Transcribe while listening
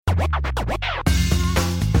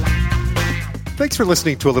Thanks for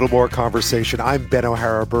listening to A Little More Conversation. I'm Ben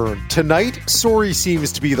O'Hara Byrne. Tonight, sorry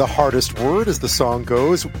seems to be the hardest word, as the song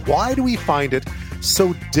goes. Why do we find it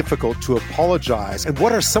so difficult to apologize? And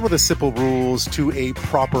what are some of the simple rules to a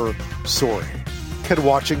proper sorry? Can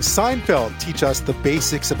watching Seinfeld teach us the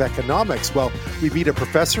basics of economics? Well, we meet a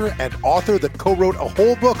professor and author that co-wrote a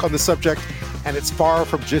whole book on the subject, and it's far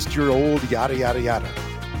from just your old yada, yada, yada.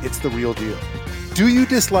 It's the real deal. Do you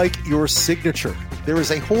dislike your signature? There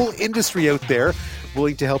is a whole industry out there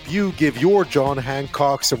willing to help you give your John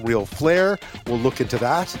Hancock some real flair. We'll look into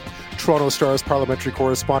that. Toronto Star's parliamentary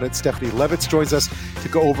correspondent Stephanie Levitz joins us to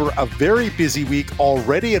go over a very busy week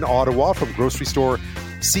already in Ottawa, from grocery store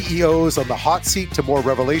CEOs on the hot seat to more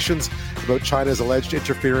revelations about China's alleged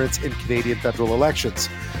interference in Canadian federal elections.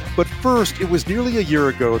 But first, it was nearly a year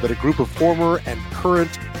ago that a group of former and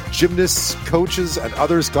current gymnasts, coaches, and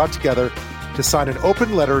others got together to sign an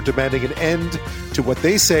open letter demanding an end to what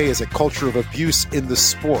they say is a culture of abuse in the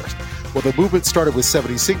sport. Well, the movement started with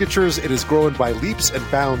 70 signatures. It has grown by leaps and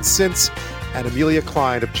bounds since, and Amelia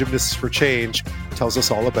Cline of Gymnasts for Change tells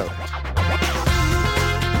us all about it.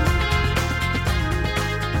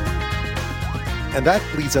 And that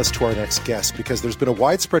leads us to our next guest, because there's been a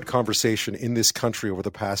widespread conversation in this country over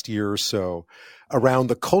the past year or so around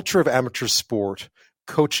the culture of amateur sport,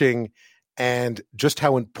 coaching, and just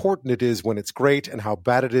how important it is when it's great and how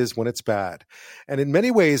bad it is when it's bad. And in many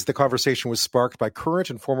ways, the conversation was sparked by current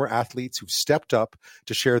and former athletes who've stepped up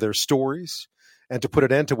to share their stories and to put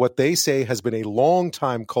an end to what they say has been a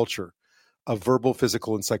long-time culture of verbal,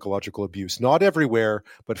 physical, and psychological abuse. Not everywhere,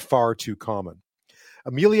 but far too common.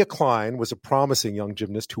 Amelia Cline was a promising young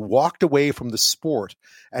gymnast who walked away from the sport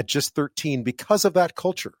at just 13 because of that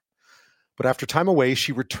culture. But after time away,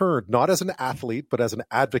 she returned not as an athlete, but as an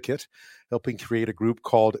advocate, helping create a group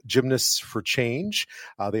called Gymnasts for Change.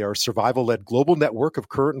 They are a survival-led global network of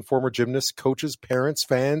current and former gymnasts, coaches, parents,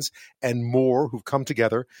 fans, and more who've come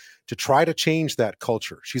together to try to change that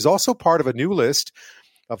culture. She's also part of a new list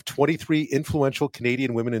of 23 influential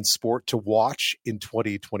Canadian women in sport to watch in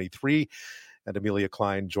 2023. And Amelia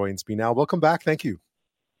Cline joins me now. Welcome back. Thank you.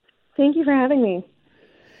 Thank you for having me.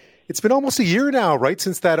 It's been almost a year now, right,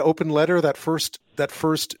 since that open letter, that first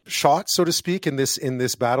shot, so to speak, in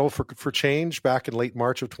this battle for change back in late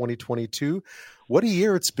March of 2022. What a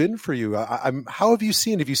year it's been for you. How have you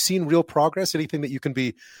seen? Have you seen real progress? Anything that you can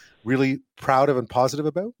be really proud of and positive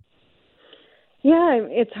about? Yeah,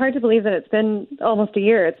 it's hard to believe that it's been almost a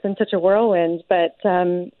year. It's been such a whirlwind. But,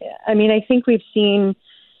 I think we've seen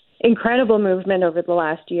incredible movement over the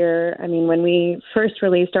last year. I mean, when we first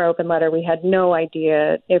released our open letter, we had no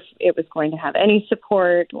idea if it was going to have any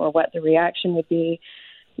support or what the reaction would be.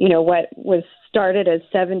 You know, what was started as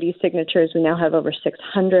 70 signatures, we now have over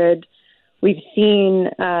 600. We've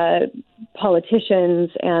seen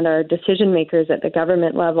politicians and our decision makers at the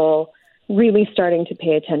government level really starting to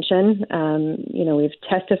pay attention. We've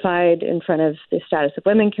testified in front of the Status of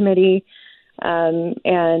Women Committee,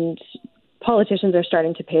 and politicians are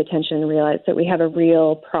starting to pay attention and realize that we have a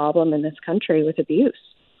real problem in this country with abuse.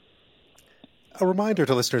 A reminder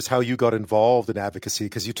to listeners how you got involved in advocacy,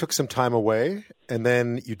 because you took some time away and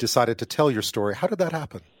then you decided to tell your story. How did that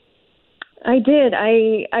happen? I did.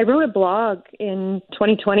 I wrote a blog in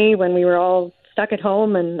 2020 when we were all stuck at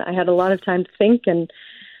home and I had a lot of time to think, and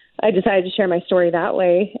I decided to share my story that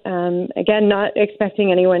way. Again, not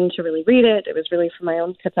expecting anyone to really read it. It was really for my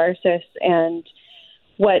own catharsis. And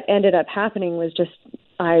what ended up happening was just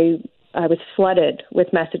I was flooded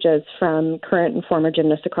with messages from current and former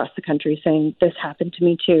gymnasts across the country saying, this happened to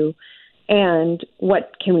me too, and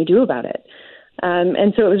what can we do about it?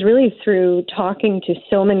 And so it was really through talking to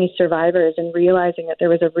so many survivors and realizing that there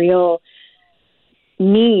was a real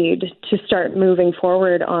need to start moving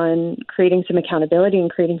forward on creating some accountability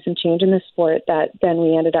and creating some change in the sport that then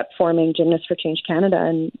we ended up forming Gymnasts for Change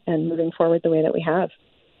Canada and moving forward the way that we have.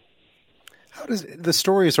 The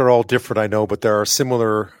stories are all different, I know, but there are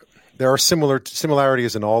similarities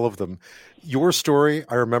in all of them. Your story,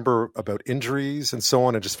 I remember about injuries and so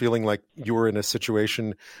on, and just feeling like you were in a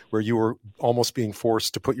situation where you were almost being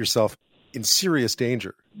forced to put yourself in serious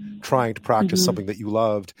danger, trying to practice something that you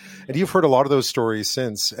loved. And you've heard a lot of those stories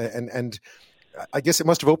since. And I guess it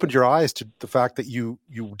must have opened your eyes to the fact that you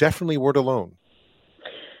definitely weren't alone.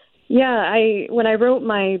 Yeah, when I wrote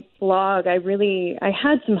my blog, I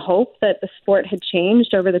had some hope that the sport had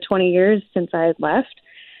changed over the 20 years since I had left.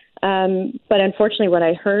 But unfortunately, what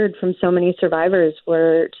I heard from so many survivors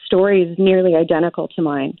were stories nearly identical to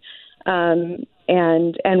mine, and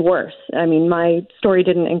worse. I mean, my story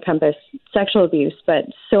didn't encompass sexual abuse, but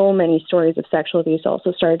so many stories of sexual abuse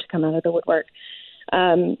also started to come out of the woodwork.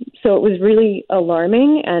 So it was really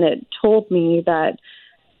alarming, and it told me that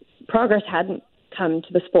progress hadn't come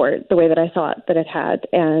to the sport the way that I thought that it had,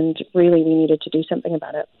 and really we needed to do something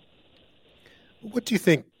about it. What do you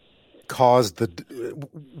think caused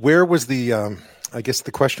where was I guess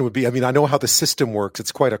the question would be, I know how the system works.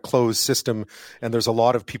 It's quite a closed system, and there's a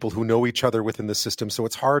lot of people who know each other within the system, so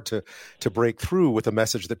it's hard to break through with a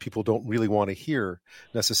message that people don't really want to hear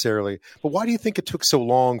necessarily. But why do you think it took so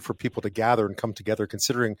long for people to gather and come together,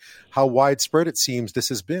 considering how widespread it seems this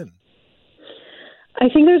has been? I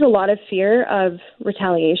think there's a lot of fear of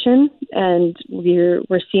retaliation, and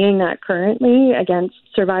we're seeing that currently against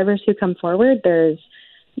survivors who come forward. There's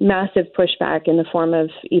massive pushback in the form of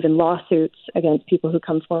even lawsuits against people who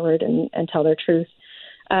come forward and tell their truth.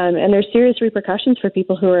 And there's serious repercussions for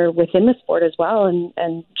people who are within the sport as well,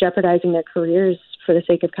 and jeopardizing their careers for the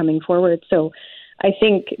sake of coming forward. So I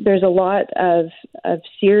think there's a lot of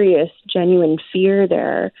serious, genuine fear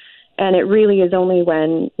there. And it really is only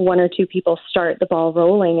when one or two people start the ball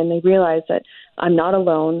rolling and they realize that I'm not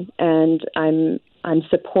alone and I'm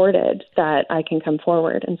supported, that I can come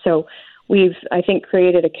forward. And so we've, I think,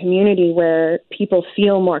 created a community where people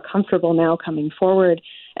feel more comfortable now coming forward.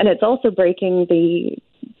 And it's also breaking the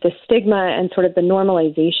stigma and sort of the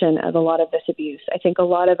normalization of a lot of this abuse. I think a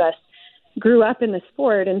lot of us grew up in the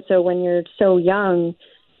sport, and so when you're so young,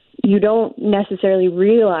 you don't necessarily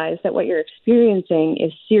realize that what you're experiencing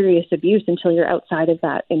is serious abuse until you're outside of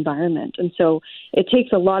that environment. And so it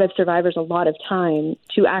takes a lot of survivors a lot of time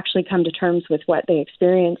to actually come to terms with what they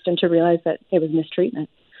experienced and to realize that it was mistreatment.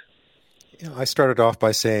 I started off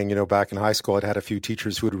by saying, back in high school, I'd had a few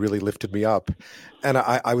teachers who had really lifted me up. And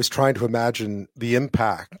I was trying to imagine the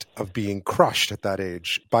impact of being crushed at that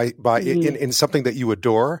age by in something that you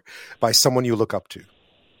adore, by someone you look up to.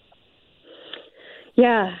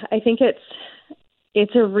 Yeah, I think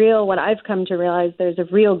it's a real, what I've come to realize, there's a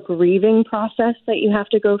real grieving process that you have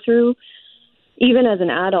to go through, even as an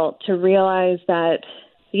adult, to realize that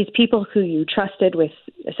these people who you trusted with,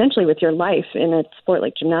 essentially with your life in a sport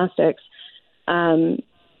like gymnastics,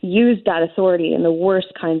 used that authority in the worst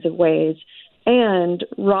kinds of ways and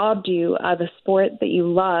robbed you of a sport that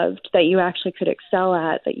you loved, that you actually could excel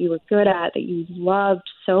at, that you were good at, that you loved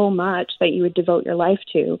so much that you would devote your life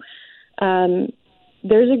to.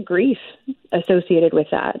 There's a grief associated with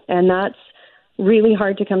that, and that's really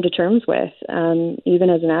hard to come to terms with. Even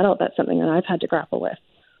as an adult, that's something that I've had to grapple with.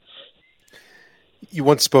 You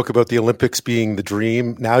once spoke about the Olympics being the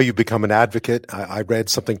dream. Now you've become an advocate. I read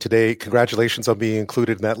something today. Congratulations on being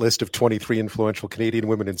included in that list of 23 influential Canadian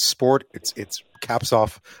women in sport. It's caps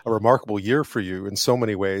off a remarkable year for you in so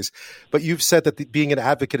many ways. But you've said that being an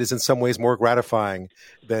advocate is in some ways more gratifying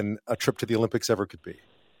than a trip to the Olympics ever could be.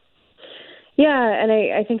 Yeah, and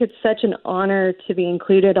I think it's such an honor to be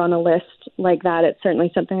included on a list like that. It's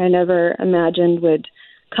certainly something I never imagined would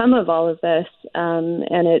come of all of this, and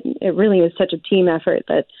it really is such a team effort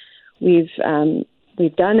that we've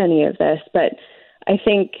done any of this. But I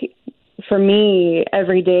think for me,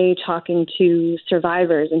 every day talking to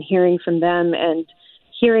survivors and hearing from them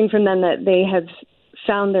that they have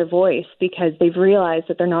found their voice because they've realized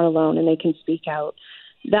that they're not alone and they can speak out,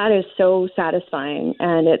 that is so satisfying,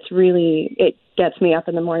 and it gets me up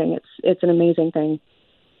in the morning. It's an amazing thing.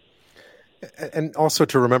 And also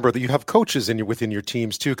to remember that you have coaches within your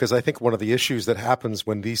teams too, because I think one of the issues that happens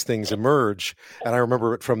when these things emerge, and I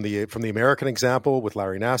remember it from the American example with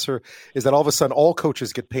Larry Nassar, is that all of a sudden all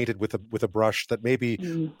coaches get painted with a brush that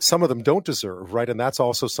maybe some of them don't deserve, right? And that's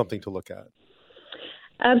also something to look at.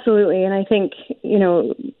 Absolutely, and I think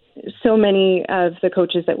so many of the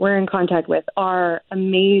coaches that we're in contact with are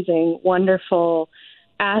amazing, wonderful,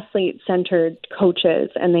 athlete-centered coaches,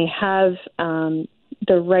 and they have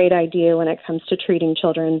the right idea when it comes to treating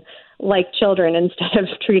children like children instead of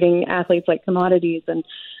treating athletes like commodities. And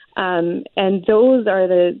those are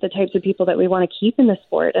the types of people that we want to keep in the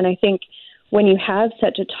sport. And I think when you have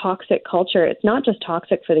such a toxic culture, it's not just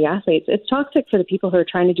toxic for the athletes, it's toxic for the people who are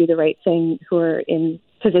trying to do the right thing, who are in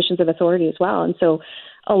positions of authority as well. And so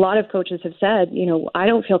a lot of coaches have said, I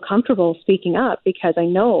don't feel comfortable speaking up because I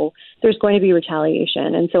know there's going to be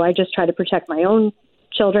retaliation. And so I just try to protect my own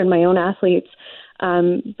children, my own athletes,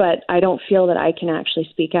 but I don't feel that I can actually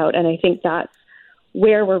speak out. And I think that's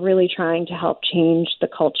where we're really trying to help change the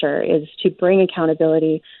culture, is to bring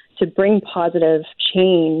accountability, to bring positive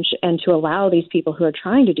change, and to allow these people who are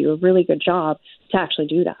trying to do a really good job to actually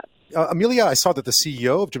do that. Amelia, I saw that the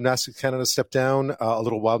CEO of Gymnastics Canada stepped down a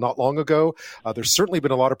little while, not long ago. There's certainly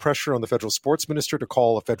been a lot of pressure on the federal sports minister to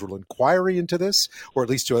call a federal inquiry into this, or at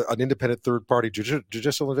least to an independent third-party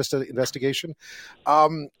judicial investigation.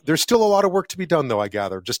 There's still a lot of work to be done, though, I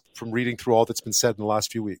gather, just from reading through all that's been said in the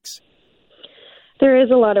last few weeks. There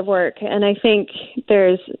is a lot of work, and I think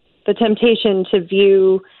there's the temptation to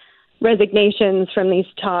view resignations from these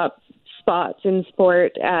top spots in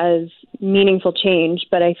sport as meaningful change,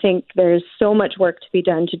 but I think there's so much work to be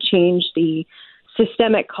done to change the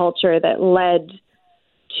systemic culture that led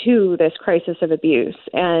to this crisis of abuse.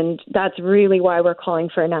 And that's really why we're calling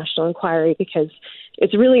for a national inquiry, because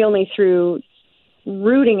it's really only through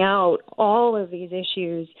rooting out all of these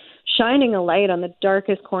issues, shining a light on the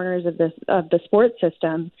darkest corners of the sports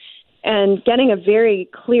system, and getting a very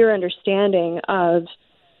clear understanding of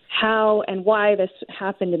how and why this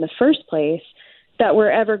happened in the first place, that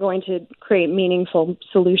we're ever going to create meaningful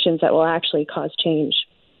solutions that will actually cause change.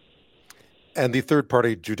 And the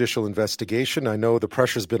third-party judicial investigation, I know the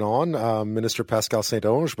pressure's been on Minister Pascal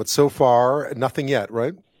Saint-Onge, but so far, nothing yet,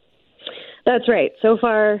 right? That's right. So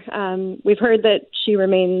far, we've heard that she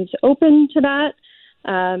remains open to that,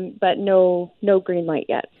 but no green light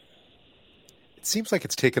yet. It seems like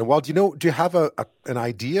it's taken a while. Do you have an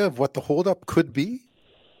idea of what the holdup could be?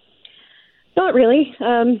 Not really.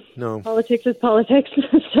 No. Politics is politics,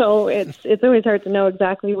 so it's always hard to know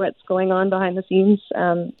exactly what's going on behind the scenes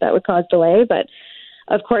that would cause delay. But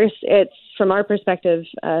of course, it's from our perspective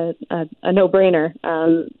a no-brainer.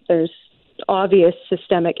 There's obvious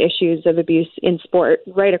systemic issues of abuse in sport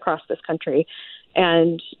right across this country,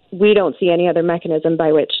 and we don't see any other mechanism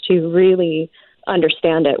by which to really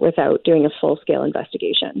understand it without doing a full-scale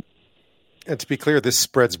investigation. And to be clear, this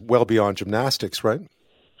spreads well beyond gymnastics, right?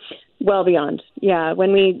 Well beyond, yeah.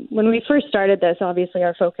 When we first started this, obviously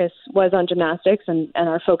our focus was on gymnastics, and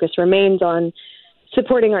our focus remains on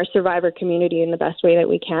supporting our survivor community in the best way that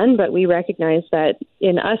we can. But we recognize that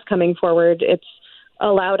in us coming forward, it's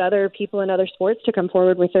allowed other people in other sports to come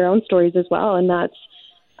forward with their own stories as well. And that's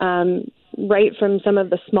right from some of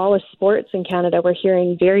the smallest sports in Canada. We're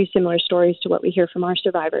hearing very similar stories to what we hear from our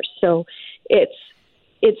survivors. So it's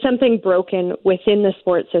something broken within the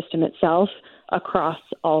sports system itself, across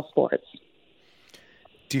all sports.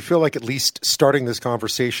 Do you feel like at least starting this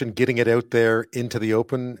conversation, getting it out there into the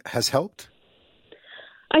open, has helped?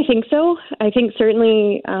 I think so. I think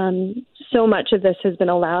certainly so much of this has been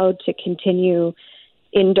allowed to continue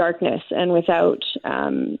in darkness and without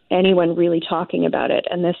anyone really talking about it.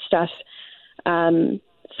 And this stuff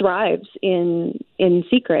thrives in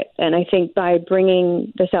secret. And I think by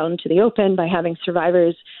bringing this out into the open, by having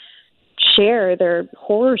survivors share their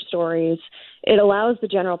horror stories, it allows the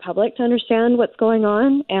general public to understand what's going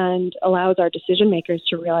on and allows our decision makers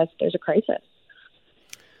to realize there's a crisis.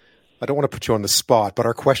 I don't want to put you on the spot, but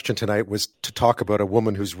our question tonight was to talk about a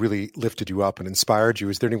woman who's really lifted you up and inspired you.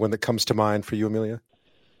 Is there anyone that comes to mind for you, Amelia?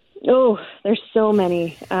 Oh, there's so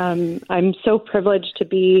many. I'm so privileged to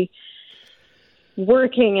be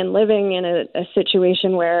working and living in a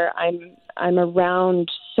situation where I'm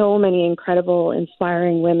around so many incredible,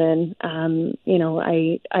 inspiring women.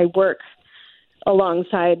 I work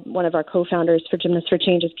alongside one of our co-founders for Gymnasts for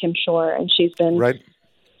Change, Kim Shore, and she's been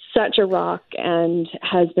such a rock and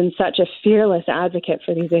has been such a fearless advocate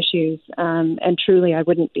for these issues. And truly, I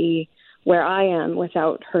wouldn't be where I am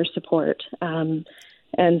without her support.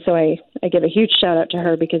 And so I give a huge shout out to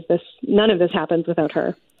her, because none of this happens without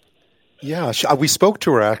her. Yeah, we spoke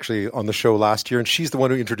to her actually on the show last year, and she's the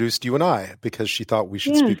one who introduced you and I, because she thought we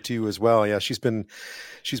should speak to you as well. Yeah, she's been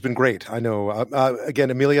great. I know.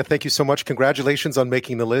 Again, Amelia, thank you so much. Congratulations on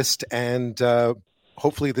making the list, and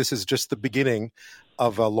hopefully this is just the beginning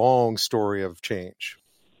of a long story of change.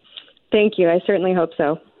 Thank you. I certainly hope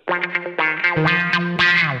so.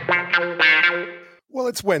 Well,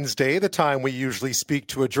 it's Wednesday, the time we usually speak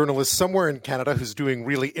to a journalist somewhere in Canada who's doing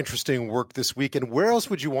really interesting work this week. And where else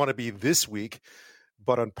would you want to be this week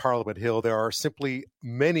but on Parliament Hill? There are simply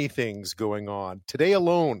many things going on. Today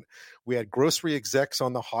alone, we had grocery execs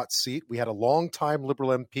on the hot seat. We had a longtime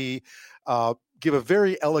Liberal MP give a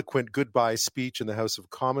very eloquent goodbye speech in the House of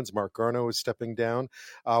Commons. Mark Garneau is stepping down.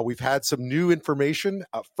 We've had some new information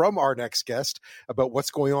from our next guest about what's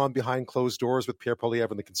going on behind closed doors with Pierre Poilievre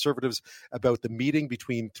and the Conservatives about the meeting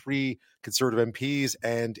between 3 Conservative MPs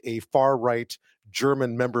and a far-right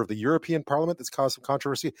German member of the European Parliament that's caused some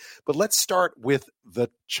controversy. But let's start with the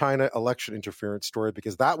China election interference story,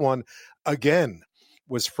 because that one, again,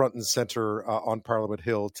 was front and center on Parliament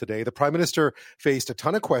Hill today. The Prime Minister faced a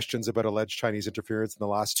ton of questions about alleged Chinese interference in the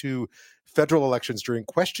last two federal elections during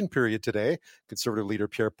question period today. Conservative leader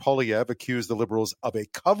Pierre Poilievre accused the Liberals of a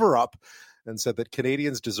cover-up and said that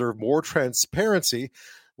Canadians deserve more transparency.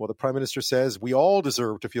 Well, the Prime Minister says we all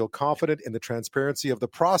deserve to feel confident in the transparency of the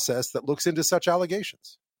process that looks into such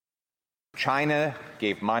allegations. China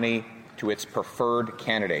gave money to its preferred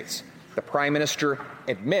candidates. The Prime Minister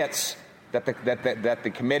admits that the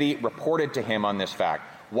committee reported to him on this fact.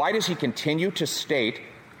 Why does he continue to state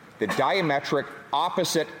the diametric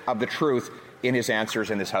opposite of the truth in his answers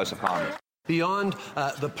in this House of Commons? Beyond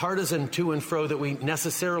the partisan to and fro that we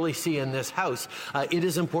necessarily see in this House, it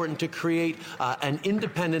is important to create an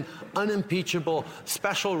independent, unimpeachable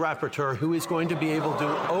special rapporteur who is going to be able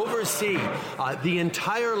to oversee the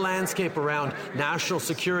entire landscape around national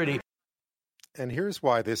security. And here's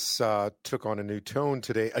why this took on a new tone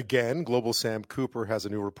today. Again, Global Sam Cooper has a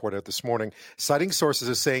new report out this morning, citing sources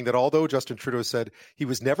as saying that although Justin Trudeau said he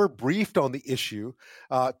was never briefed on the issue,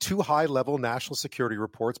 two high-level national security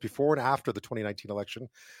reports before and after the 2019 election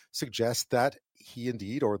suggest that he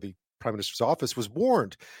indeed, or the Prime Minister's office, was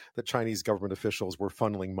warned that Chinese government officials were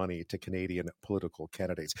funneling money to Canadian political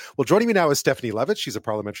candidates. Well, joining me now is Stephanie Levitz. She's a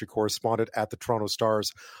parliamentary correspondent at the Toronto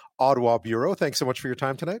Star's Ottawa Bureau. Thanks so much for your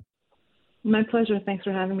time tonight. My pleasure. Thanks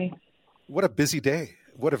for having me. What a busy day.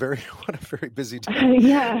 What a very busy day.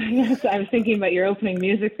 Yes. I was thinking about your opening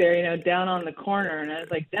music there, down on the corner. And I was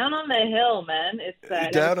like, down on the hill, man.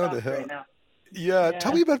 It's down on the hill. Right now. Yeah.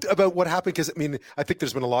 Tell me about what happened, because, I think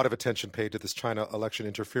there's been a lot of attention paid to this China election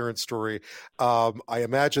interference story. I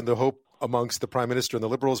imagine the hope amongst the Prime Minister and the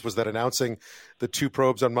Liberals was that announcing the two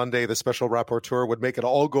probes on Monday, the special rapporteur, would make it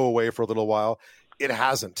all go away for a little while. It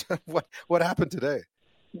hasn't. What happened today?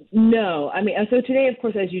 No, so today, of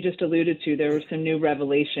course, as you just alluded to, there were some new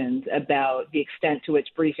revelations about the extent to which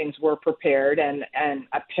briefings were prepared and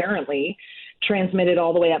apparently transmitted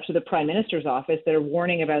all the way up to the Prime Minister's office that are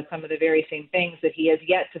warning about some of the very same things that he has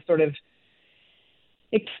yet to sort of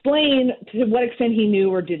explain to what extent he knew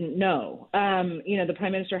or didn't know. The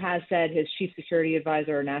Prime Minister has said his Chief Security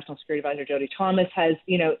Advisor or National Security Advisor, Jody Thomas, has,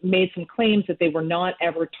 made some claims that they were not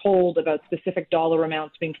ever told about specific dollar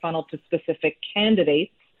amounts being funneled to specific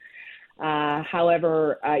candidates.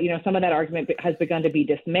 However, some of that argument has begun to be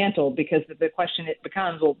dismantled because the question it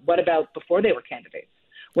becomes, well, what about before they were candidates?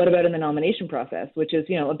 What about in the nomination process, which is,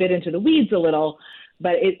 a bit into the weeds a little,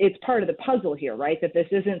 but it's part of the puzzle here, right? That this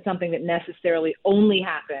isn't something that necessarily only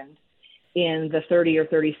happened in the 30 or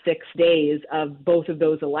 36 days of both of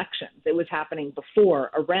those elections. It was happening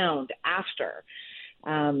before, around, after.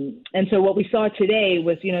 And so what we saw today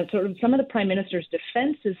was, sort of some of the Prime Minister's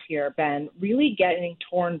defenses here, Ben, really getting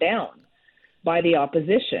torn down by the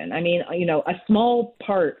opposition. A small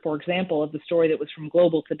part, for example, of the story that was from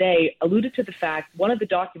Global today alluded to the fact one of the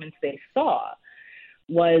documents they saw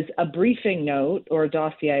was a briefing note, or a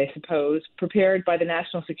dossier, I suppose, prepared by the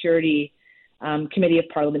National Security Committee of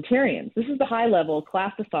Parliamentarians. This is the high-level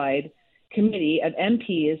classified committee of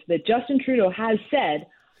MPs that Justin Trudeau has said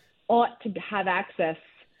ought to have access,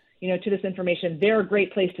 to this information. They're a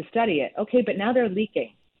great place to study it. Okay, but now they're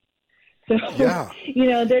leaking. So,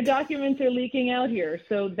 their documents are leaking out here.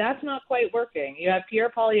 So that's not quite working. You have Pierre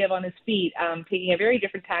Poilievre on his feet, taking a very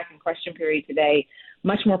different tack in question period today,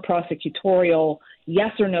 much more prosecutorial,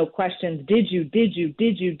 yes or no questions. Did you?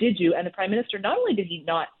 And the Prime Minister, not only did he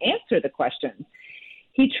not answer the questions,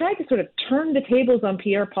 he tried to sort of turn the tables on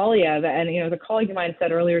Pierre Poilievre. And, the colleague of mine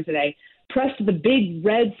said earlier today, pressed the big,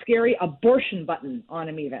 red, scary abortion button on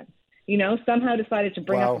him even. Somehow decided to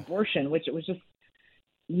bring up abortion, which it was just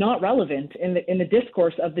not relevant in the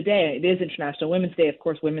discourse of the day. It is International Women's Day. Of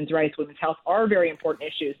course, women's rights, women's health are very important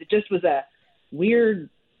issues. It just was a weird,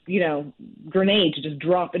 grenade to just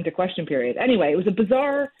drop into question period. Anyway, it was a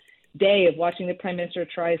bizarre day of watching the Prime Minister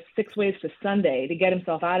try 6 ways to Sunday to get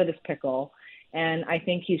himself out of this pickle. And I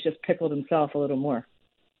think he's just pickled himself a little more.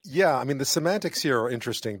 Yeah, the semantics here are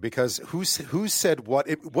interesting because who said what?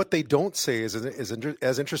 What they don't say is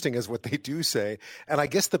as interesting as what they do say. And I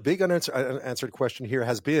guess the big unanswered question here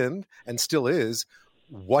has been, and still is,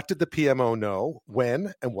 what did the PMO know,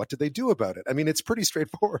 when, and what did they do about it? It's pretty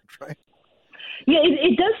straightforward, right? Yeah,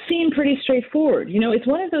 it does seem pretty straightforward. It's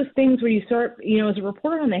one of those things where you start, as a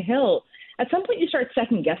reporter on the Hill, at some point you start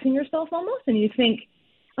second-guessing yourself almost, and you think,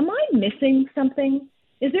 am I missing something?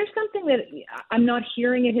 Is there something that I'm not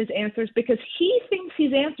hearing in his answers? Because he thinks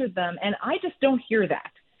he's answered them, and I just don't hear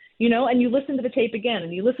that. And you listen to the tape again,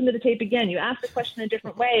 and you listen to the tape again. You ask the question a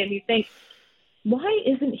different way, and you think, why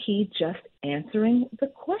isn't he just answering the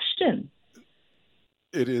question?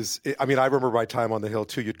 It is. I mean, I remember my time on the Hill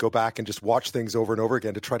too. You'd go back and just watch things over and over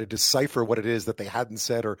again to try to decipher what it is that they hadn't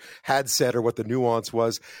said or had said or what the nuance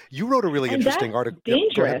was. You wrote a really interesting article.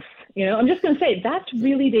 Dangerous. I'm just going to say that's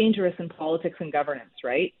really dangerous in politics and governance,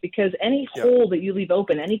 right? Because any hole that you leave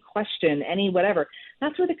open, any question, any whatever,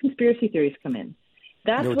 that's where the conspiracy theories come in.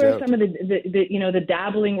 That's where some of the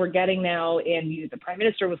dabbling we're getting now in the Prime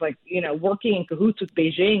Minister was working in cahoots with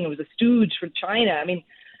Beijing. It was a stooge for China. I mean,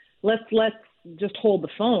 let's just hold the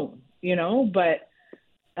phone, but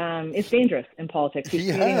it's dangerous in politics.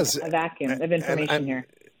 He's creating a vacuum of information here.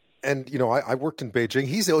 And I worked in Beijing.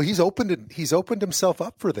 He's opened himself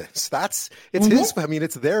up for this. It's his. I mean,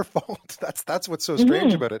 it's their fault. That's what's so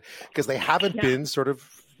strange about it, because they haven't been sort of.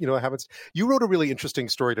 You wrote a really interesting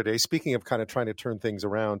story today. Speaking of kind of trying to turn things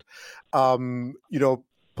around,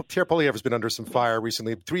 Pierre Poilievre has been under some fire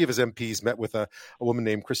recently. 3 of his MPs met with a woman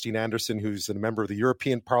named Christine Anderson, who's a member of the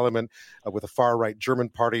European Parliament with a far-right German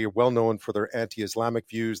party, well known for their anti-Islamic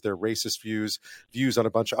views, their racist views on a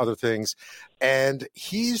bunch of other things. And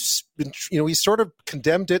he's been, he's sort of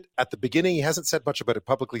condemned it at the beginning. He hasn't said much about it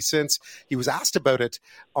publicly since. He was asked about it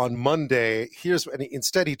on Monday.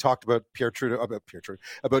 Instead he talked about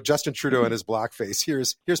about Justin Trudeau and his blackface.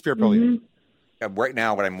 Here's Pierre Poilievre. Right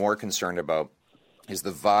now, what I'm more concerned about is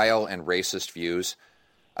the vile and racist views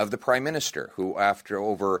of the Prime Minister, who, after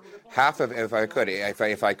over half of, if I could.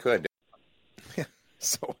 Yeah.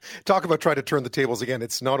 So talk about trying to turn the tables again.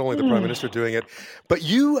 It's not only the Prime Minister doing it, but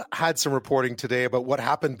you had some reporting today about what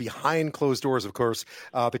happened behind closed doors. Of course,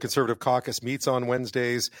 the Conservative caucus meets on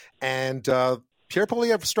Wednesdays, and Pierre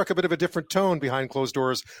Poilievre struck a bit of a different tone behind closed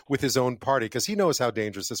doors with his own party, because he knows how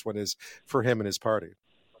dangerous this one is for him and his party.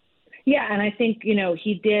 Yeah, and I think,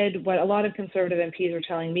 he did what a lot of Conservative MPs were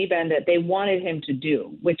telling me, Ben, that they wanted him to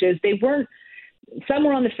do, which is some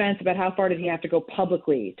were on the fence about how far did he have to go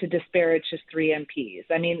publicly to disparage his 3 MPs.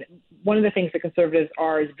 I mean, one of the things that Conservatives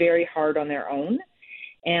are is very hard on their own.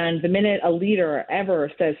 And the minute a leader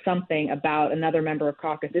ever says something about another member of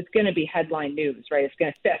caucus, it's going to be headline news, right? It's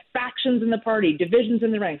going to set factions in the party, divisions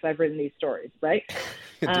in the ranks. I've written these stories, right?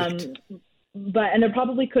 And there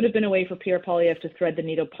probably could have been a way for Pierre Poilievre to thread the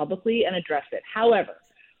needle publicly and address it. However,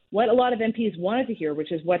 what a lot of MPs wanted to hear,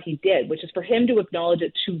 which is what he did, which is for him to acknowledge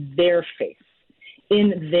it to their face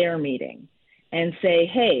in their meeting and say,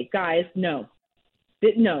 hey, guys, no,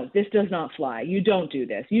 this does not fly. You don't do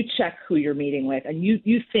this. You check who you're meeting with, and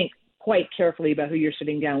you think quite carefully about who you're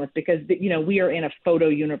sitting down with, because, we are in a photo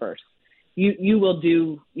universe. You will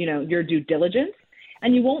do, your due diligence.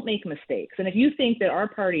 And you won't make mistakes. And if you think that our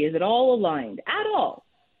party is at all aligned, at all,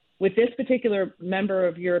 with this particular member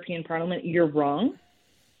of European Parliament, you're wrong,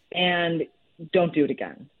 and don't do it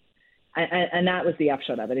again. And that was the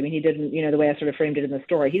upshot of it. I mean, he didn't, the way I sort of framed it in the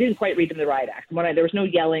story, he didn't quite read them the Riot Act. There was no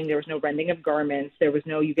yelling, there was no rending of garments, there was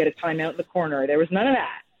no you get a timeout in the corner, there was none of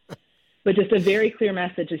that. But just a very clear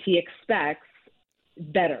message as he expects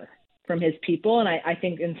better from his people. And I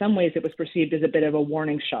think in some ways it was perceived as a bit of a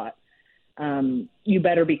warning shot. You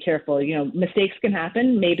better be careful. Mistakes can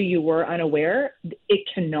happen. Maybe you were unaware. It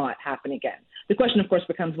cannot happen again. The question, of course,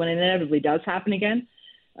 becomes when it inevitably does happen again,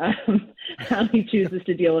 how he chooses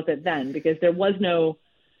to deal with it then, because there was no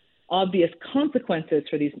obvious consequences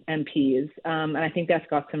for these MPs. And I think that's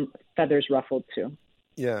got some feathers ruffled too.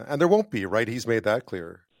 Yeah. And there won't be, right? He's made that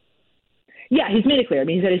clear. Yeah, he's made it clear. I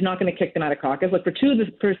mean, he said he's not going to kick them out of caucus. Look, for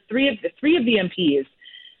three of the MPs,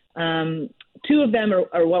 2 of them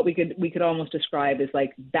are what we could almost describe as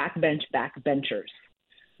like backbenchers,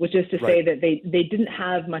 which is to say that they didn't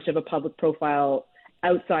have much of a public profile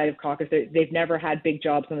outside of caucus. They've never had big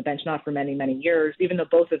jobs on the bench, not for many, many years, even though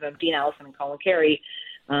both of them, Dean Allison and Colin Carey,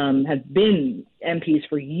 have been MPs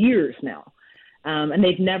for years now. And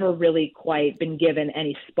they've never really quite been given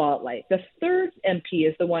any spotlight. The 3rd MP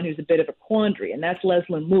is the one who's a bit of a quandary, and that's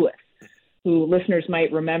Leslyn Lewis, who listeners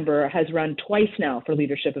might remember has run twice now for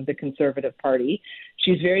leadership of the Conservative Party.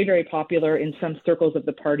 She's very, very popular in some circles of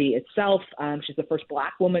the party itself. She's the first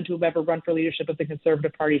Black woman to have ever run for leadership of the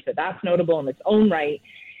Conservative Party, so that's notable in its own right.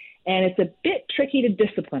 And it's a bit tricky to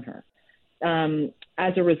discipline her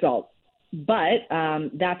as a result. But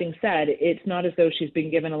that being said, it's not as though she's been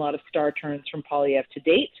given a lot of star turns from Poilievre to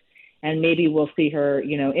date, and maybe we'll see her,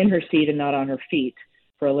 in her seat and not on her feet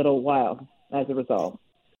for a little while as a result.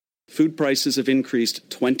 Food prices have increased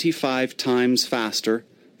 25 times faster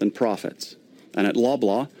than profits. And at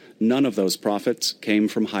Loblaw, none of those profits came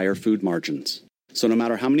from higher food margins. So no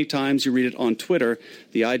matter how many times you read it on Twitter,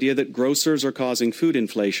 the idea that grocers are causing food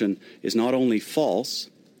inflation is not only false,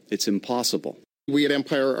 it's impossible. We at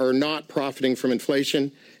Empire are not profiting from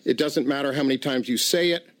inflation. It doesn't matter how many times you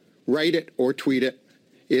say it, write it, or tweet it.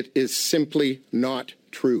 It is simply not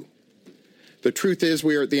true. The truth is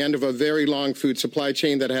we are at the end of a very long food supply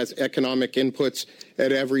chain that has economic inputs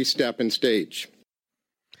at every step and stage.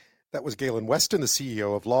 That was Galen Weston, the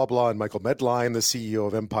CEO of Loblaw, and Michael Medline, the CEO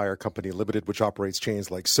of Empire Company Limited, which operates chains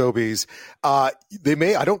like Sobeys. I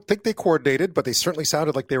don't think they coordinated, but they certainly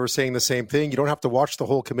sounded like they were saying the same thing. You don't have to watch the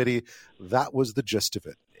whole committee. That was the gist of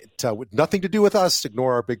it. With nothing to do with us,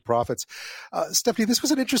 ignore our big profits. Stephanie, this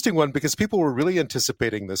was an interesting one because people were really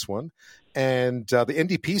anticipating this one. And the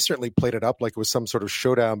NDP certainly played it up like it was some sort of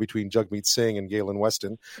showdown between Jagmeet Singh and Galen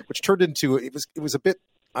Weston, which turned into, it was a bit,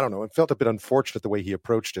 I don't know, it felt a bit unfortunate the way he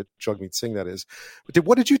approached it, Jagmeet Singh, that is. But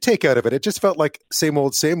what did you take out of it? It just felt like same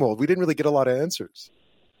old, same old. We didn't really get a lot of answers.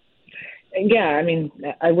 Yeah, I mean,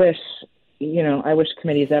 I wish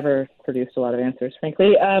committees ever produced a lot of answers,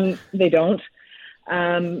 frankly. They don't.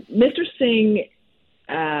 Mr. Singh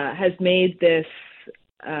has made this,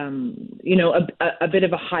 a bit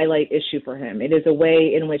of a highlight issue for him. It is a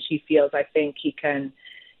way in which he feels, I think, he can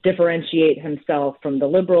differentiate himself from the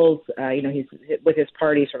Liberals. He's with his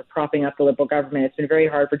party sort of propping up the Liberal government. It's been very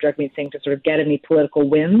hard for Jagmeet Singh to sort of get any political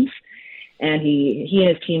wins. And he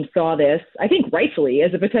and his team saw this, I think rightfully,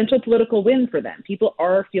 as a potential political win for them. People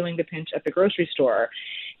are feeling the pinch at the grocery store.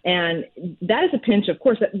 And that is a pinch, of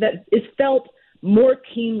course, that is felt more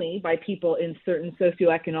keenly by people in certain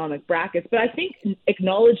socioeconomic brackets, but I think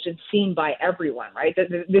acknowledged and seen by everyone, right? That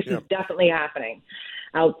this is definitely happening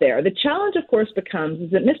out there. The challenge, of course, becomes is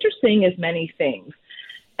that Mr. Singh is many things.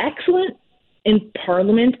 Excellent in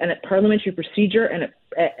Parliament and at parliamentary procedure and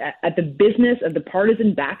at the business of the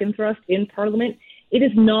partisan back and thrust in Parliament. It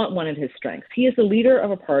is not one of his strengths. He is the leader of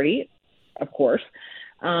a party, of course.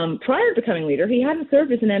 Prior to becoming leader, he hadn't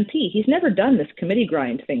served as an MP. He's never done this committee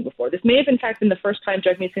grind thing before. This may have, in fact, been the first time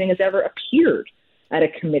Jagmeet Singh has ever appeared at a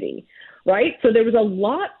committee, right? So there was a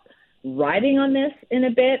lot riding on this in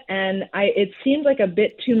a bit, and it seemed like a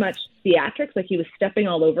bit too much theatrics, like he was stepping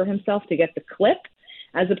all over himself to get the clip,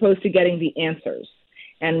 as opposed to getting the answers.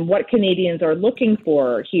 And what Canadians are looking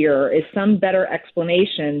for here is some better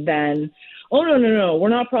explanation than, oh, no, we're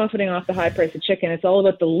not profiting off the high price of chicken. It's all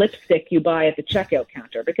about the lipstick you buy at the checkout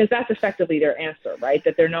counter, because that's effectively their answer, right?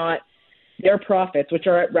 That their profits, which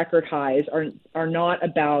are at record highs, are not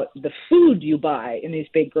about the food you buy in these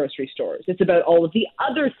big grocery stores. It's about all of the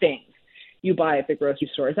other things you buy at the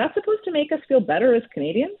grocery store. Is that supposed to make us feel better as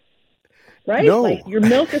Canadians? Right? No. Like, your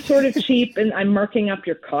milk is sort of cheap and I'm marking up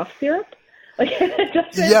your cough syrup. Like, it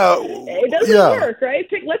doesn't work, right?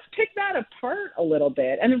 Let's pick that apart a little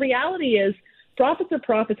bit. And the reality is, profits are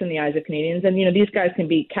profits in the eyes of Canadians. And, these guys can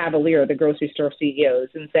be cavalier, the grocery store CEOs,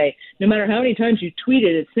 and say, no matter how many times you tweet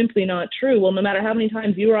it, it's simply not true. Well, no matter how many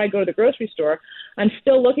times you or I go to the grocery store, I'm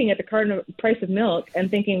still looking at the carton price of milk and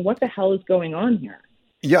thinking, what the hell is going on here?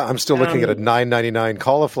 Yeah, I'm still looking at a $9.99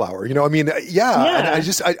 cauliflower. And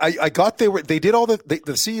I got they did all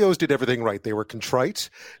the CEOs did everything right. They were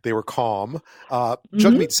contrite, they were calm.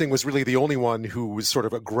 Jagmeet Singh was really the only one who was sort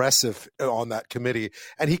of aggressive on that committee,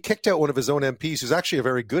 and he kicked out one of his own MPs, who's actually a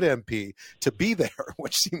very good MP, to be there,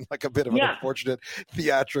 which seemed like a bit of an unfortunate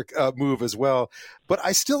theatric move as well. But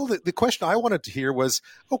the question I wanted to hear was,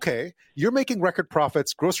 okay, you're making record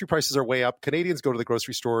profits, grocery prices are way up, Canadians go to the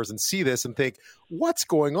grocery stores and see this and think, what's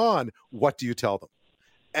going on? What do you tell them?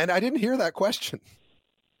 And I didn't hear that question.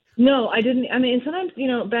 No, I didn't. I mean, sometimes,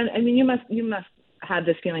 Ben, I mean, you must have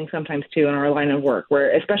this feeling sometimes too in our line of work,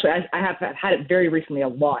 where especially I have had it very recently a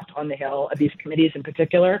lot on the Hill of these committees in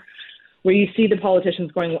particular, where you see the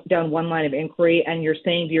politicians going down one line of inquiry and you're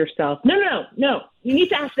saying to yourself, no, you need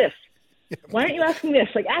to ask this. Why aren't you asking this?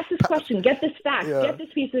 Like, ask this question, get this fact, get this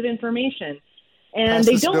piece of information. And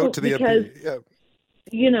they don't because,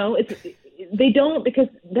 they don't because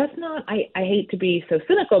that's not, I hate to be so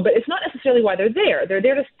cynical, but it's not necessarily why they're there. They're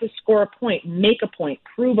there to score a point, make a point,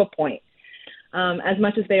 prove a point, as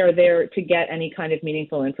much as they are there to get any kind of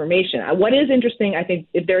meaningful information. What is interesting, I think,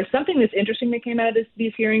 if there's something that's interesting that came out of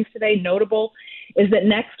these hearings today, notable, is that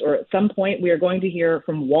next or at some point we are going to hear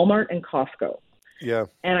from Walmart and Costco. Yeah.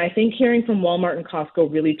 And I think hearing from Walmart and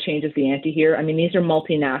Costco really changes the ante here. I mean, these are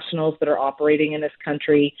multinationals that are operating in this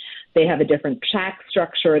country. They have a different tax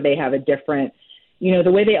structure. They have a different,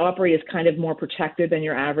 the way they operate is kind of more protected than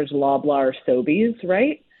your average Loblaw or Sobeys,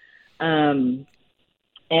 right? And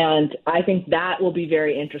I think that will be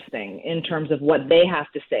very interesting in terms of what they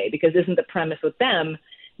have to say, because isn't the premise with them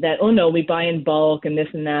that, oh, no, we buy in bulk and this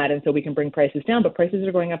and that, and so we can bring prices down, but prices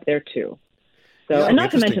are going up there too. So, and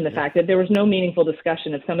not to mention the fact that there was no meaningful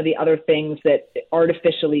discussion of some of the other things that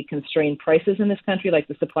artificially constrain prices in this country, like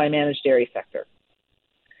the supply managed dairy sector.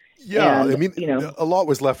 Yeah, and, I mean, a lot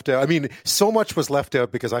was left out. I mean, so much was left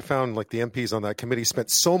out because I found like the MPs on that committee spent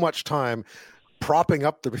so much time propping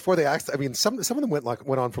up before they asked. I mean, some of them went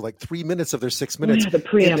on for like 3 minutes of their 6 minutes. The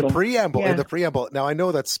preamble. In the preamble. Now, I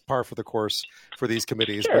know that's par for the course for these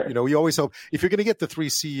committees, but you always hope if you're going to get the three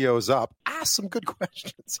CEOs up, ask some good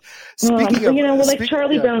questions. Speaking of, like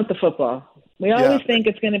Charlie Brown with the football. We always think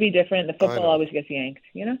it's going to be different. The football always gets yanked,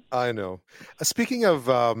 I know. Speaking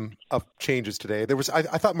of changes today,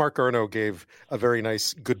 I thought Mark Garneau gave a very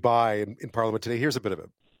nice goodbye in Parliament today. Here's a bit of it.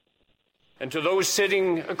 And to those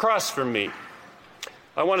sitting across from me,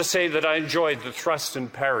 I want to say that I enjoyed the thrust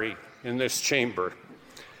and parry in this chamber.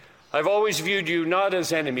 I've always viewed you not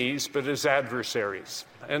as enemies, but as adversaries,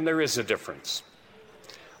 and there is a difference.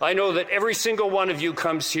 I know that every single one of you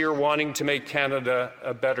comes here wanting to make Canada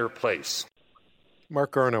a better place.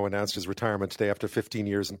 Mark Garneau announced his retirement today after 15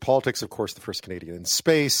 years in politics, of course, the first Canadian in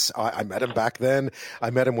space. I met him back then.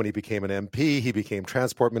 I met him when he became an MP. He became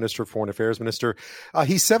Transport Minister, Foreign Affairs Minister.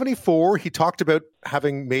 He's 74. He talked about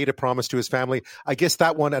having made a promise to his family. I guess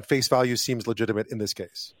that one at face value seems legitimate in this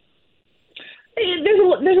case.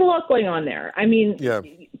 There's a lot going on there. I mean,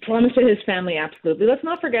 promise to his family, absolutely. Let's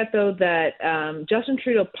not forget, though, that Justin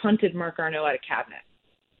Trudeau punted Mark Garneau out of cabinet.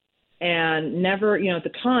 And never, at the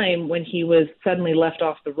time when he was suddenly left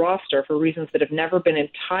off the roster for reasons that have never been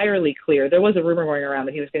entirely clear, there was a rumor going around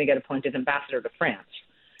that he was going to get appointed ambassador to France.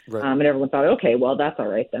 Right. And everyone thought, okay, well, that's all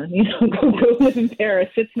right then. Go live in Paris.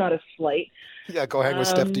 It's not a slight. Yeah, go hang with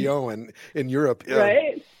Steph Dion in Europe. Yeah.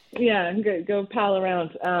 Right? Yeah, go pal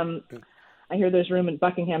around. I hear there's room in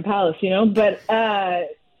Buckingham Palace, but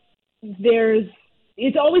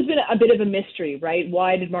it's always been a bit of a mystery, right?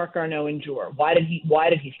 Why did Mark Garneau endure? Why did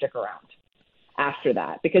he stick around after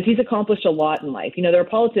that? Because he's accomplished a lot in life. There are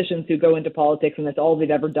politicians who go into politics and that's all they've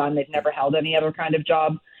ever done. They've never held any other kind of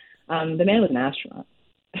job. The man was an astronaut.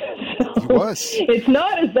 So he was. It's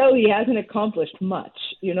not as though he hasn't accomplished much,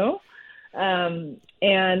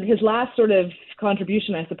 and his last sort of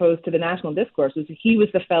contribution, I suppose, to the national discourse was he was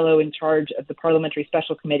the fellow in charge of the Parliamentary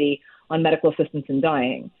Special Committee on Medical Assistance in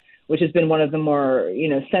Dying, which has been one of the more,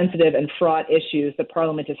 sensitive and fraught issues that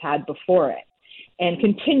Parliament has had before it and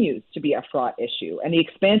continues to be a fraught issue. And the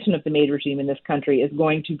expansion of the MAID regime in this country is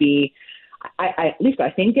going to be, at least I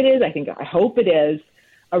think it is, I hope it is,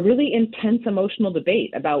 a really intense emotional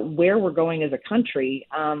debate about where we're going as a country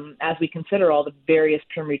as we consider all the various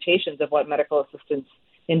permutations of what medical assistance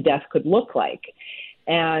in death could look like.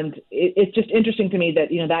 And it's just interesting to me that,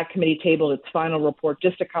 that committee tabled its final report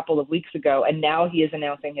just a couple of weeks ago, and now he is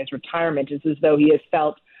announcing his retirement. It's as though he has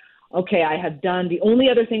felt, okay, I have done the only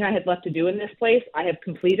other thing I had left to do in this place, I have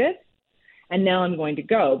completed, and now I'm going to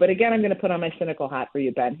go. But again, I'm going to put on my cynical hat for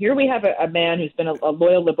you, Ben. Here we have a man who's been a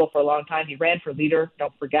loyal Liberal for a long time. He ran for leader,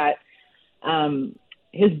 don't forget.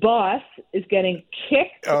 His boss is getting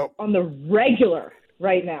kicked on the regular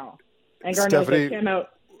right now. And Garneau came out.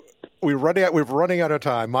 We're running out of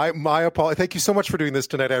time. My apology. Thank you so much for doing this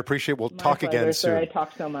tonight. I appreciate it. We'll talk again soon. Sorry, I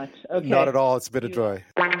talked so much. Okay. Not at all. It's been a joy.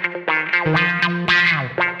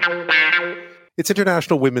 It's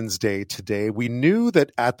International Women's Day today. We knew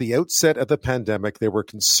that at the outset of the pandemic, there were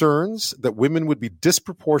concerns that women would be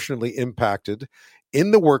disproportionately impacted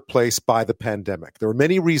in the workplace by the pandemic. There are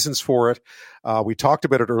many reasons for it. We talked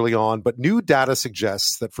about it early on, but new data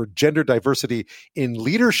suggests that for gender diversity in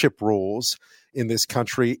leadership roles in this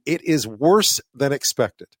country, it is worse than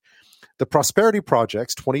expected. The Prosperity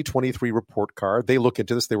Project's 2023 report card, they look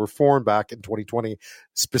into this. They were formed back in 2020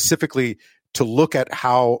 specifically to look at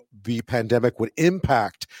how the pandemic would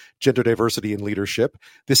impact gender diversity in leadership.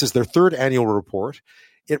 This is their third annual report.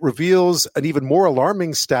 It reveals an even more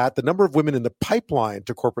alarming stat. The number of women in the pipeline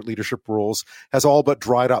to corporate leadership roles has all but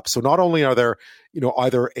dried up. So not only are there,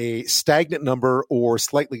 either a stagnant number or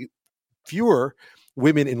slightly fewer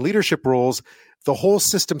women in leadership roles, the whole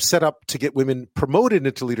system set up to get women promoted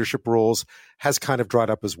into leadership roles has kind of dried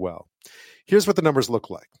up as well. Here's what the numbers look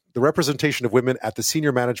like. The representation of women at the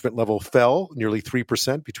senior management level fell nearly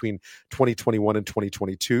 3% between 2021 and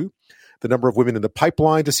 2022. The number of women in the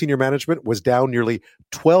pipeline to senior management was down nearly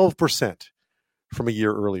 12% from a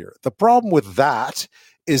year earlier. The problem with that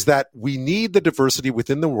is that we need the diversity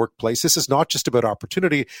within the workplace. This is not just about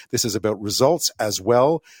opportunity. This is about results as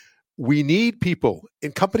well. We need people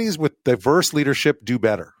in companies with diverse leadership do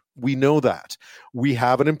better. We know that. We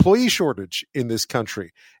have an employee shortage in this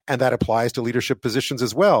country, and that applies to leadership positions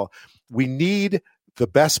as well. We need the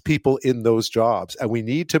best people in those jobs, and we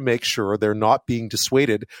need to make sure they're not being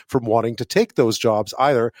dissuaded from wanting to take those jobs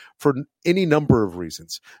either for any number of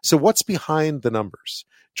reasons. So what's behind the numbers?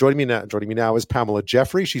 Joining me now is Pamela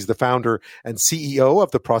Jeffrey. She's the founder and CEO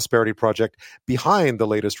of the Prosperity Project behind the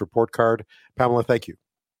latest report card. Pamela, thank you.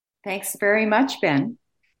 Thanks very much, Ben.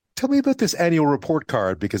 Tell me about this annual report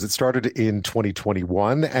card, because it started in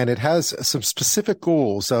 2021 and it has some specific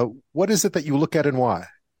goals. What is it that you look at and why?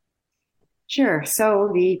 Sure.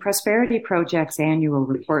 So the Prosperity Project's annual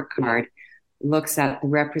report card looks at the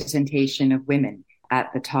representation of women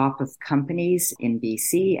at the top of companies in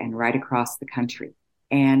BC and right across the country.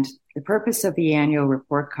 And the purpose of the annual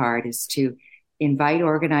report card is to invite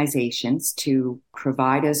organizations to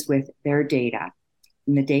provide us with their data.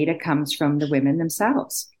 And the data comes from the women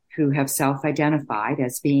themselves, who have self-identified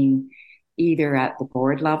as being either at the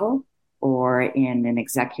board level or in an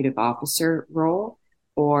executive officer role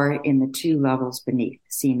or in the two levels beneath,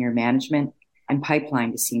 senior management and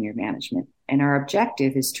pipeline to senior management. And our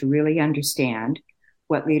objective is to really understand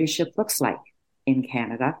what leadership looks like in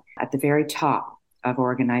Canada at the very top of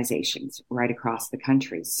organizations right across the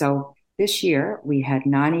country. So this year we had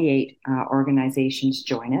 98 organizations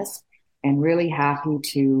join us, and really happy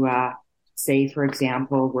to say, for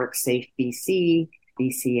example, WorkSafe BC,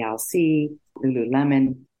 BCLC,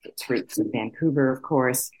 Lululemon, its roots in Vancouver, of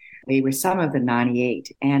course. They were some of the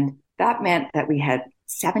 98. And that meant that we had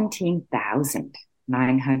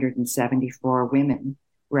 17,974 women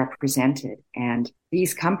represented. And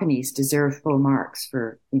these companies deserve full marks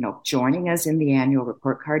for, joining us in the annual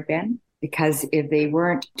report card, Ben, because if they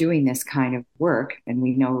weren't doing this kind of work, and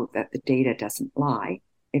we know that the data doesn't lie,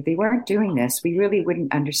 if they weren't doing this, we really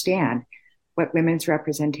wouldn't understand what women's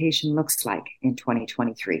representation looks like in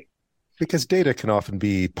 2023. Because data can often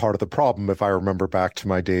be part of the problem. If I remember back to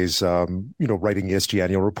my days, writing ESG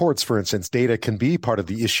annual reports, for instance, data can be part of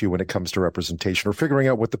the issue when it comes to representation or figuring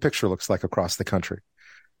out what the picture looks like across the country.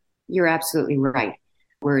 You're absolutely right.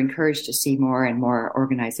 We're encouraged to see more and more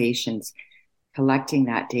organizations collecting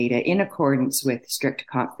that data in accordance with strict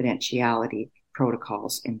confidentiality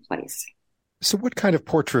protocols in place. So what kind of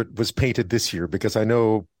portrait was painted this year? Because I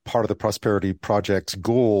know part of the Prosperity Project's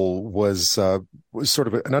goal was sort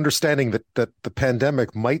of an understanding that the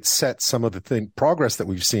pandemic might set some of the progress that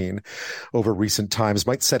we've seen over recent times,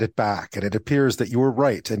 might set it back. And it appears that you were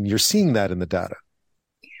right, and you're seeing that in the data.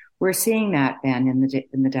 We're seeing that, Ben, in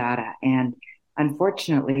the data. And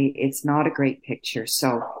unfortunately, it's not a great picture.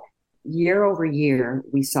 So year over year,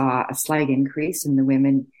 we saw a slight increase in the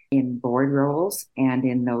women in board roles and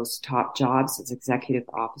in those top jobs as executive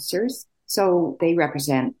officers. So they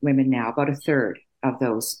represent women now, about a third of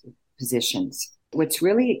those positions. What's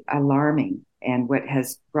really alarming and what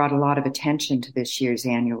has brought a lot of attention to this year's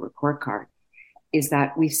annual report card is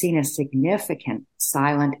that we've seen a significant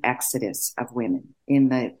silent exodus of women in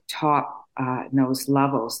the top, those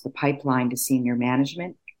levels, the pipeline to senior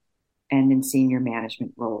management and in senior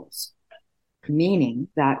management roles. Meaning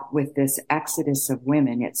that with this exodus of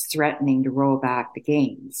women, it's threatening to roll back the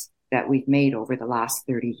gains that we've made over the last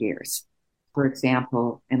 30 years. For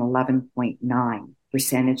example, an 11.9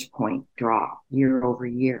 percentage point drop year over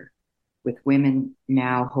year, with women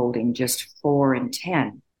now holding just 4 in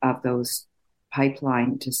 10 of those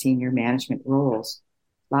pipeline to senior management roles.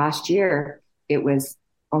 Last year, it was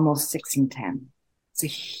almost 6 in 10. It's a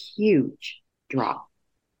huge drop.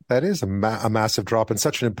 That is a massive drop, and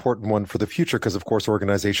such an important one for the future, because, of course,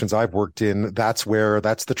 organizations I've worked in, that's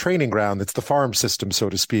the training ground. It's the farm system, so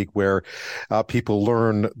to speak, where people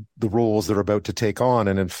learn the roles they're about to take on.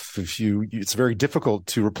 And it's very difficult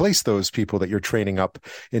to replace those people that you're training up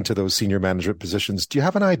into those senior management positions. Do you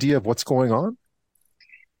have an idea of what's going on?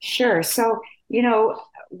 Sure. So,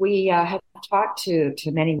 we have talked to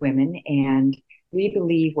many women, and we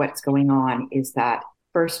believe what's going on is that,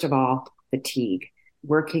 first of all, fatigue.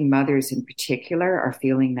 Working mothers in particular are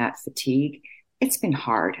feeling that fatigue. It's been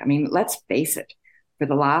hard. I mean, let's face it, for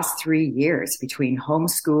the last 3 years, between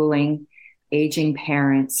homeschooling, aging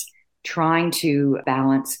parents, trying to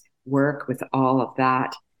balance work with all of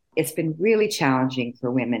that, it's been really challenging for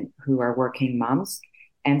women who are working moms.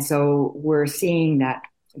 And so we're seeing that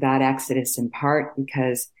exodus in part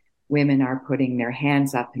because women are putting their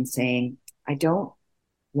hands up and saying, I don't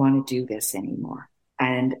want to do this anymore,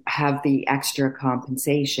 and have the extra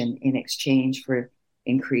compensation in exchange for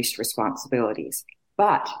increased responsibilities.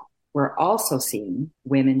 But we're also seeing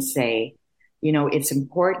women say, it's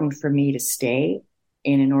important for me to stay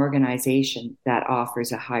in an organization that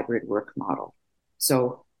offers a hybrid work model.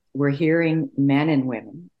 So we're hearing men and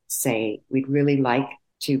women say, we'd really like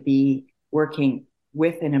to be working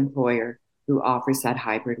with an employer who offers that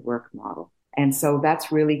hybrid work model. And so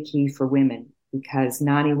that's really key for women, because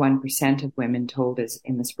 91% of women told us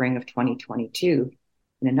in the spring of 2022,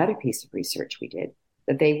 in another piece of research we did,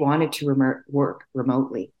 that they wanted to work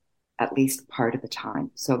remotely at least part of the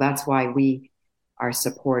time. So that's why we are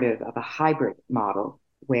supportive of a hybrid model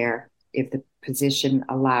where, if the position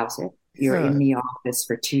allows it, You're in the office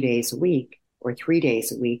for 2 days a week or 3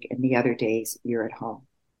 days a week, and the other days you're at home.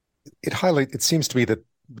 It seems to me that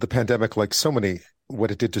the pandemic, like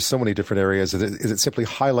what it did to so many different areas, is it simply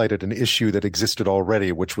highlighted an issue that existed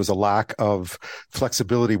already, which was a lack of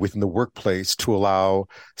flexibility within the workplace to allow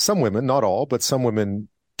some women, not all, but some women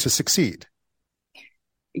to succeed.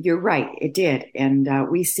 You're right, it did. And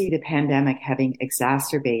we see the pandemic having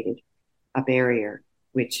exacerbated a barrier,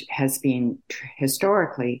 which has been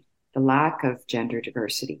historically the lack of gender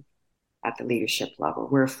diversity at the leadership level.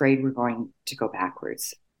 We're afraid we're going to go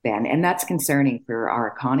backwards, Ben. And that's concerning for our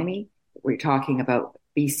economy. We're talking about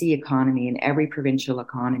BC economy and every provincial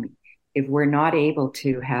economy. If we're not able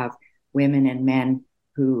to have women and men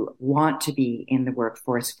who want to be in the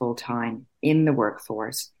workforce full time, in the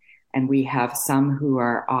workforce, and we have some who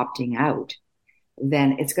are opting out,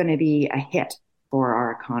 then it's going to be a hit for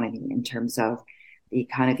our economy in terms of the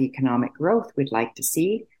kind of economic growth we'd like to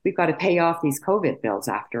see. We've got to pay off these COVID bills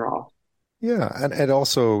after all. Yeah, and it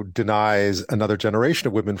also denies another generation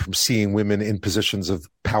of women from seeing women in positions of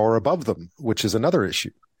power above them, which is another issue.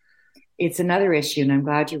 It's another issue, and I'm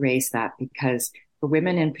glad you raised that, because for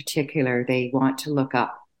women in particular, they want to look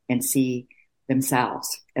up and see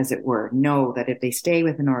themselves, as it were, know that if they stay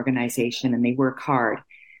with an organization and they work hard,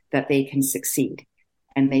 that they can succeed.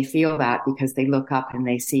 And they feel that because they look up and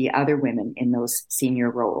they see other women in those senior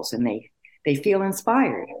roles, and they feel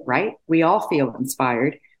inspired, right? We all feel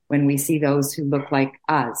inspired when we see those who look like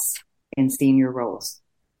us in senior roles.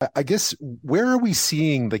 I guess, where are we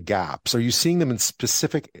seeing the gaps? Are you seeing them in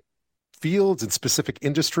specific fields, in specific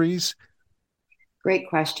industries? Great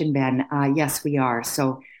question, Ben. Yes, we are.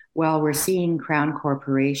 So while we're seeing crown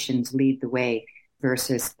corporations lead the way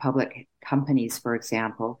versus public companies, for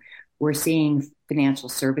example, we're seeing financial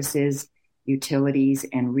services, utilities,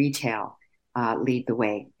 and retail lead the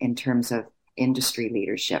way in terms of industry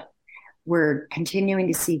leadership. We're continuing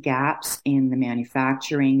to see gaps in the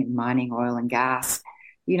manufacturing and mining, oil and gas.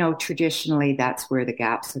 You know, traditionally, that's where the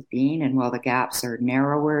gaps have been. And while the gaps are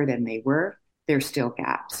narrower than they were, there's still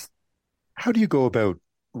gaps. How do you go about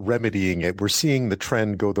remedying it? We're seeing the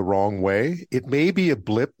trend go the wrong way. It may be a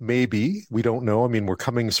blip, maybe. We don't know. I mean, we're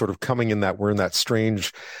in that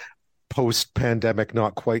strange post-pandemic,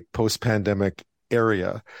 not quite post-pandemic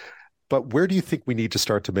area. But where do you think we need to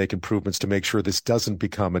start to make improvements to make sure this doesn't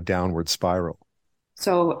become a downward spiral?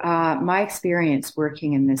 So my experience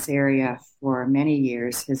working in this area for many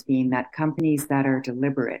years has been that companies that are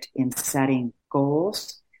deliberate in setting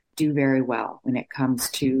goals do very well when it comes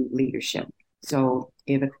to leadership. So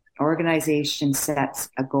if an organization sets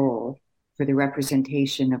a goal for the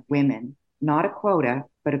representation of women, not a quota,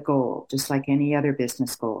 but a goal, just like any other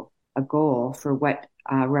business goal, a goal for what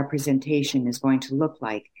representation is going to look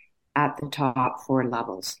like at the top 4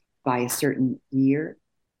 levels by a certain year,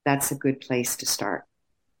 that's a good place to start.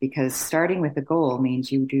 Because starting with a goal means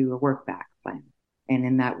you do a work back plan. And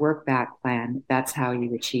in that work back plan, that's how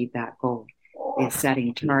you achieve that goal. It's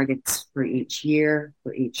setting targets for each year,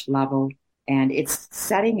 for each level, and it's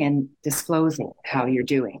setting and disclosing how you're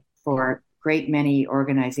doing. For great many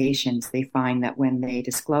organizations, they find that when they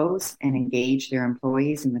disclose and engage their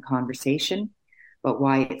employees in the conversation about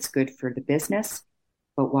why it's good for the business,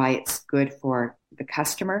 but why it's good for the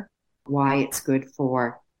customer, why it's good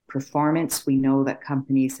for performance. We know that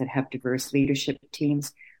companies that have diverse leadership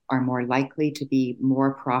teams are more likely to be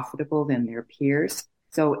more profitable than their peers.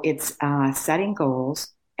 So it's setting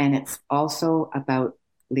goals, and it's also about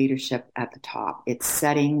leadership at the top. It's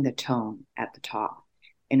setting the tone at the top.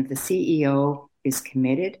 And if the CEO is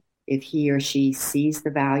committed, if he or she sees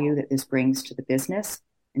the value that this brings to the business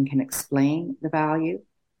and can explain the value,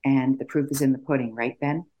 and the proof is in the pudding, right,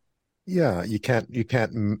 Ben? Yeah, you can't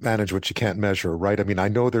manage what you can't measure, right? I mean, I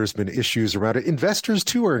know there's been issues around it. Investors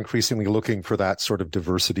too are increasingly looking for that sort of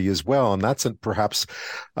diversity as well, and that's perhaps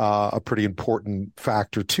a pretty important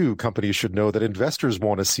factor too. Companies should know that investors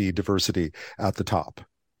want to see diversity at the top.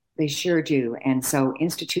 They sure do, and so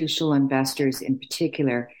institutional investors in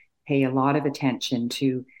particular pay a lot of attention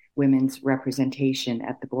to women's representation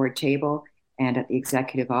at the board table and at the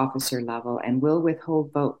executive officer level, and will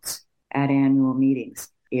withhold votes at annual meetings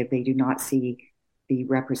if they do not see the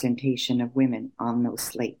representation of women on those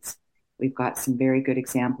slates. We've got some very good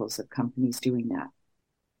examples of companies doing that.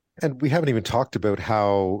 And we haven't even talked about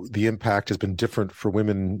how the impact has been different for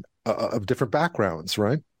women of different backgrounds,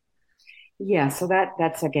 right? Yeah, so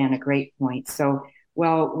that's again a great point. So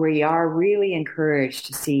while we are really encouraged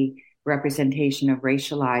to see representation of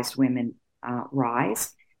racialized women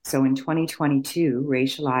rise, so in 2022,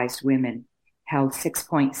 racialized women held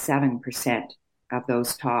 6.7% of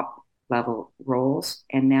those top level roles,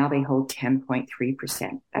 and now they hold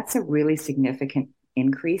 10.3%. That's a really significant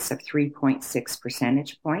increase of 3.6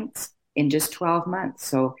 percentage points in just 12 months.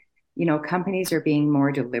 So, companies are being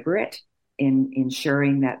more deliberate in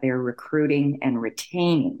ensuring that they're recruiting and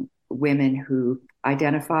retaining women who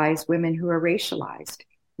identify as women who are racialized,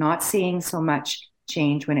 not seeing so much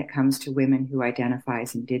change when it comes to women who identify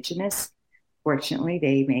as Indigenous. Fortunately,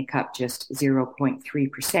 they make up just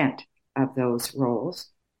 0.3% of those roles,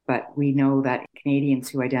 but we know that Canadians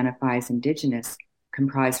who identify as Indigenous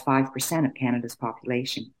comprise 5% of Canada's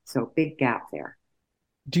population. So big gap there.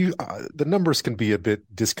 The numbers can be a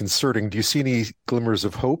bit disconcerting. Do you see any glimmers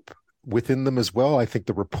of hope within them as well? I think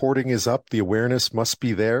the reporting is up. The awareness must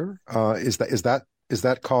be there. Is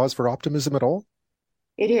that cause for optimism at all?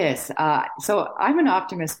 It is. So I'm an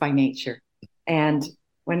optimist by nature. And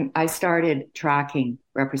when I started tracking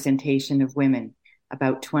representation of women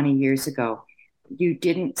about 20 years ago, you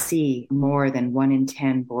didn't see more than 1 in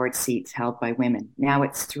 10 board seats held by women. Now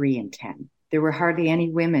it's 3 in 10. There were hardly any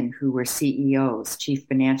women who were CEOs, chief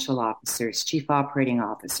financial officers, chief operating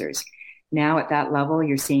officers. Now at that level,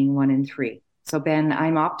 you're seeing 1 in 3. So Ben,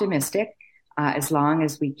 I'm optimistic as long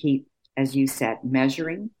as we keep, as you said,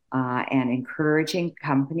 measuring and encouraging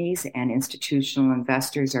companies and institutional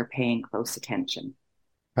investors are paying close attention.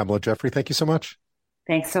 Pamela Jeffrey, thank you so much.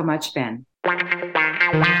 Thanks so much, Ben.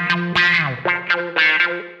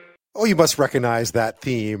 Oh, you must recognize that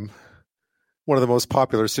theme. One of the most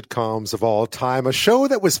popular sitcoms of all time, a show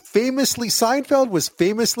that was Seinfeld was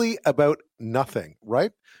famously about nothing,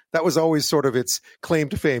 right? That was always sort of its claim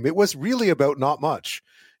to fame. It was really about not much.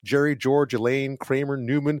 Jerry, George, Elaine, Kramer,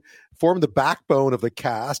 Newman formed the backbone of the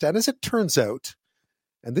cast. And as it turns out,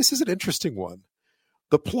 and this is an interesting one,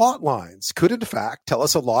 the plot lines could, in fact, tell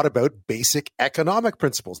us a lot about basic economic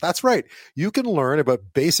principles. That's right. You can learn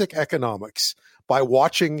about basic economics by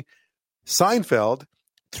watching Seinfeld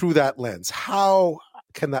through that lens. How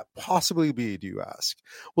can that possibly be, do you ask?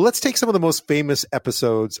 Well, let's take some of the most famous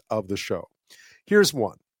episodes of the show. Here's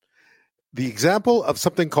one. The example of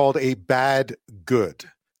something called a bad good.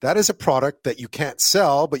 That is a product that you can't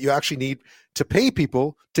sell, but you actually need to pay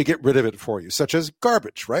people to get rid of it for you, such as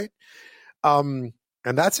garbage, right?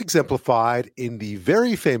 And that's exemplified in the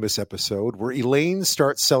very famous episode where Elaine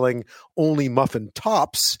starts selling only muffin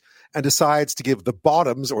tops and decides to give the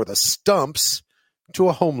bottoms or the stumps to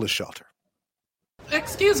a homeless shelter.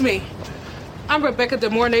 Excuse me. I'm Rebecca De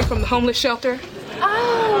Mornay from the homeless shelter.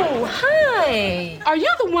 Oh, hi. Are you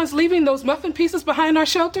the ones leaving those muffin pieces behind our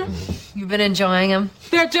shelter? You've been enjoying them?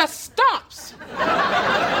 They're just stumps.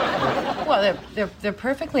 Well, they're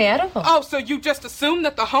perfectly edible. Oh, so you just assume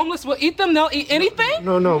that the homeless will eat them? They'll eat anything?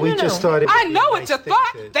 No, we just thought it I know it's a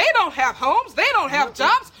thought. They don't have homes. They don't have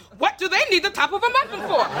jobs. What do they need the top of a muffin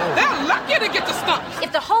for? They're lucky to get the stumps.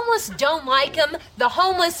 If the homeless don't like them, the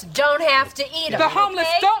homeless don't have to eat them. The homeless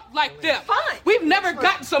don't like them. Fine. We've never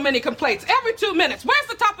gotten so many complaints. Every 2 minutes. Where's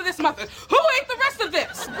the top of this muffin? Who ate the rest of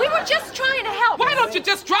this? We were just trying to help. Why don't you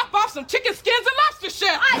just drop off some chicken skins and lobster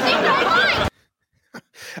shells? I think they're fine.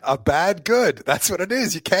 A bad good. That's what it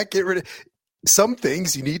is. You can't get rid of some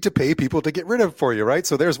things. You need to pay people to get rid of for you, right?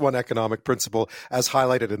 So there's one economic principle as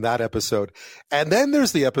highlighted in that episode. And then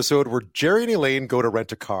there's the episode where Jerry and Elaine go to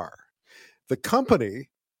rent a car. The company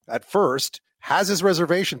at first has his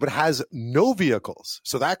reservation, but has no vehicles.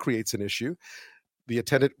 So that creates an issue. The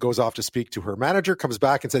attendant goes off to speak to her manager, comes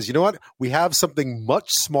back and says, you know what? We have something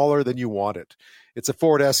much smaller than you wanted. It's a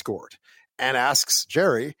Ford Escort. And asks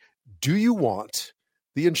Jerry, do you want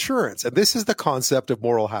the insurance? And this is the concept of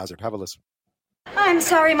moral hazard. Have a listen. I'm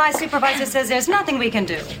sorry, my supervisor says there's nothing we can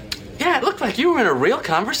do. Yeah, it looked like you were in a real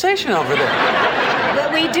conversation over there.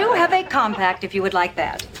 But we do have a compact if you would like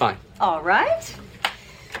that. Fine. All right.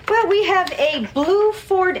 Well, we have a blue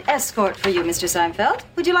Ford Escort for you, Mr. Seinfeld.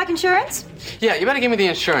 Would you like insurance? Yeah, you better give me the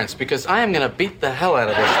insurance because I am going to beat the hell out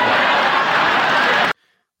of this one.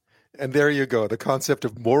 And there you go, the concept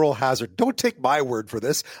of moral hazard. Don't take my word for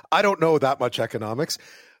this. I don't know that much economics.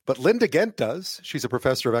 But Linda Ghent does. She's a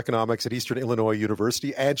professor of economics at Eastern Illinois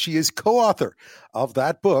University, and she is co-author of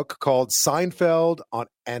that book called Seinfeld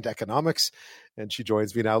and Economics. And she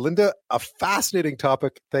joins me now. Linda, a fascinating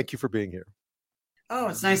topic. Thank you for being here. Oh,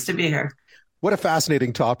 it's nice to be here. What a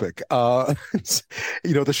fascinating topic. The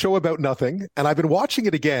show about nothing. And I've been watching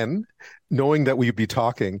it again, knowing that we'd be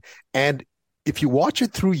talking. And if you watch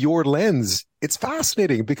it through your lens, it's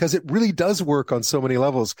fascinating because it really does work on so many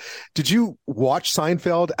levels. Did you watch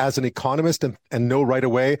Seinfeld as an economist and know right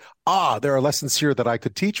away, there are lessons here that I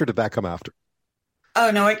could teach, or did that come after?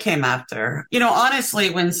 Oh, no, it came after.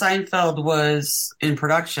 Honestly, when Seinfeld was in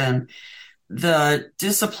production, the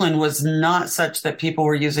discipline was not such that people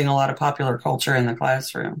were using a lot of popular culture in the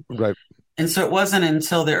classroom. Right. And so it wasn't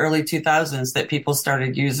until the early 2000s that people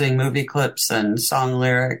started using movie clips and song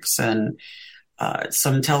lyrics and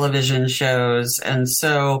some television shows. And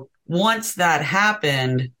so once that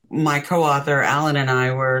happened, my co-author, Alan, and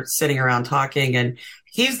I were sitting around talking, and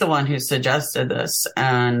he's the one who suggested this.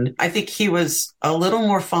 And I think he was a little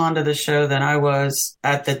more fond of the show than I was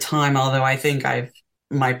at the time, although I think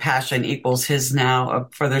my passion equals his now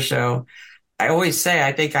for the show. I always say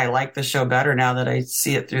I think I like the show better now that I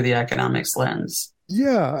see it through the economics lens.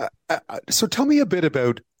 Yeah. So tell me a bit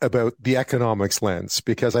about the economics lens,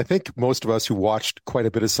 because I think most of us who watched quite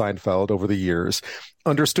a bit of Seinfeld over the years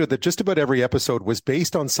understood that just about every episode was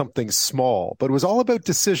based on something small, but it was all about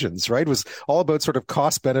decisions, right? It was all about sort of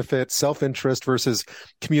cost benefit, self-interest versus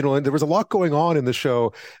communal. And there was a lot going on in the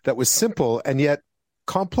show that was simple and yet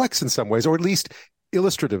complex in some ways, or at least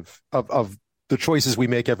illustrative of the choices we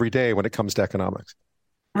make every day when it comes to economics.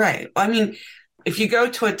 Right. I mean, if you go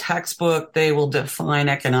to a textbook, they will define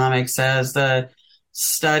economics as the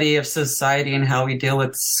study of society and how we deal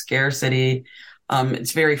with scarcity.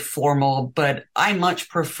 It's very formal, but I much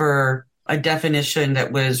prefer a definition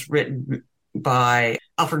that was written by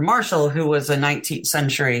Alfred Marshall, who was a 19th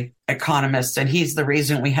century economist, and he's the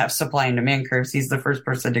reason we have supply and demand curves. He's the first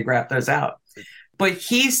person to graph those out. But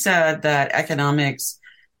he said that economics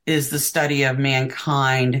is the study of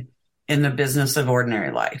mankind in the business of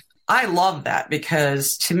ordinary life. I love that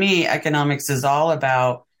because to me, economics is all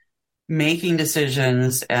about making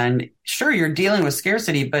decisions. And sure, you're dealing with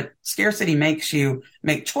scarcity, but scarcity makes you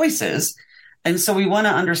make choices. And so we want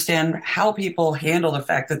to understand how people handle the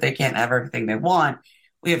fact that they can't have everything they want.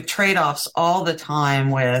 We have trade-offs all the time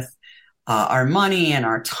with our money and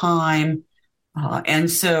our time. And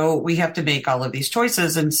so we have to make all of these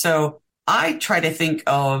choices. And so I try to think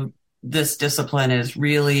of this discipline as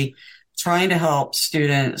really trying to help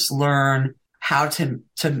students learn how to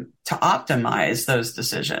optimize those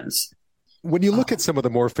decisions. When you look at some of the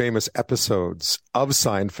more famous episodes of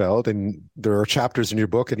Seinfeld, and there are chapters in your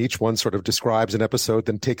book, and each one sort of describes an episode,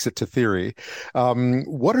 then takes it to theory.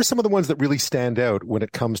 What are some of the ones that really stand out when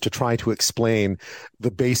it comes to trying to explain the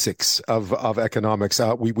basics of economics?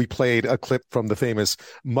 We played a clip from the famous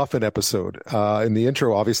muffin episode in the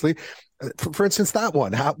intro, obviously. For instance, that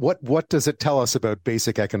one, what does it tell us about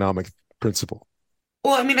basic economic principle?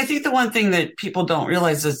 Well, I mean, I think the one thing that people don't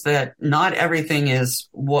realize is that not everything is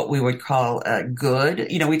what we would call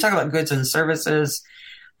good. You know, we talk about goods and services.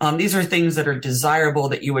 These are things that are desirable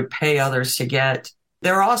that you would pay others to get.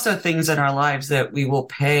 There are also things in our lives that we will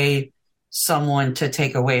pay someone to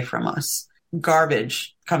take away from us.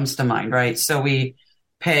 Garbage comes to mind, right? So we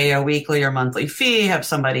pay a weekly or monthly fee, have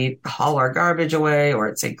somebody haul our garbage away, or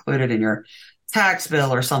it's included in your tax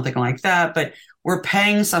bill or something like that. But we're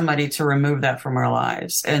paying somebody to remove that from our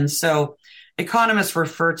lives. And so economists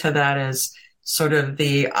refer to that as sort of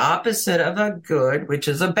the opposite of a good, which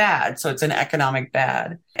is a bad. So it's an economic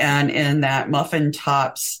bad. And in that Muffin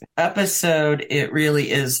Tops episode, it really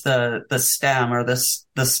is the stem or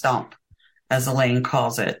the stump, as Elaine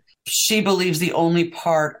calls it. She believes the only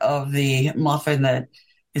part of the muffin that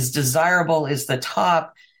is desirable is the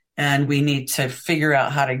top, and we need to figure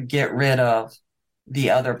out how to get rid of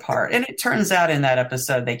the other part. And it turns out in that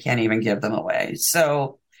episode, they can't even give them away.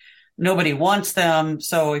 So nobody wants them.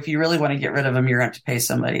 So if you really want to get rid of them, you're going to have to pay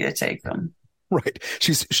somebody to take them. Right.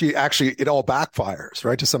 She actually, it all backfires,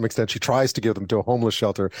 right? To some extent, she tries to give them to a homeless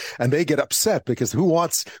shelter, and they get upset because who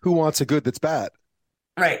wants a good that's bad?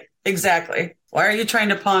 Right. Exactly. Why are you trying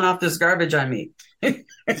to pawn off this garbage on me?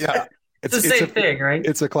 Yeah. It's the same thing, right?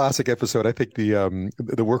 It's a classic episode. I think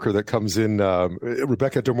the worker that comes in,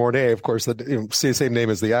 Rebecca De Mornay, of course, same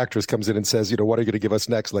name as the actress, comes in and says, what are you going to give us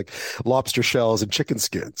next? Like lobster shells and chicken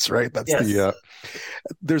skins, right? That's yes.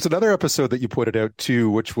 There's another episode that you pointed out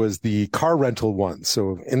too, which was the car rental one.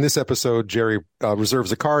 So in this episode, Jerry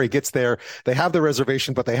reserves a car. He gets there. They have the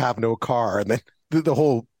reservation, but they have no car. And then the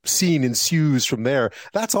whole scene ensues from there.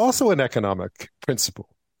 That's also an economic principle.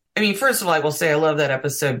 I mean, first of all, I will say I love that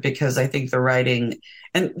episode because I think the writing,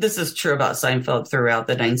 and this is true about Seinfeld throughout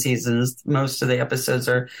the 9 seasons, most of the episodes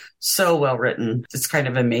are so well written. It's kind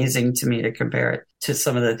of amazing to me to compare it to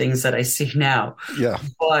some of the things that I see now. Yeah.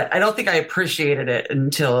 But I don't think I appreciated it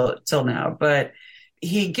until now. But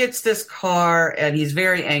he gets this car and he's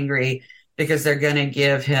very angry because they're going to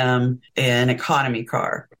give him an economy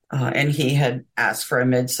car. And he had asked for a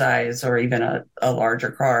midsize or even a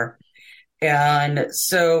larger car. And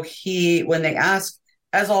so when they ask,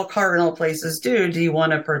 as all car rental places do you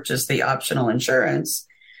want to purchase the optional insurance?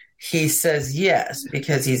 He says yes,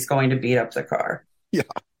 because he's going to beat up the car. Yeah.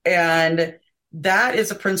 And that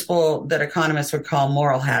is a principle that economists would call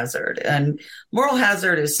moral hazard. And moral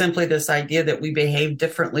hazard is simply this idea that we behave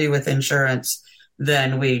differently with insurance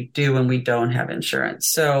than we do when we don't have insurance.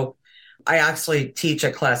 So I actually teach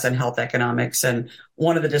a class in health economics, and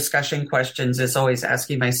one of the discussion questions is always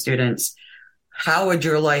asking my students, how would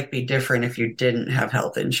your life be different if you didn't have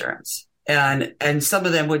health insurance? And some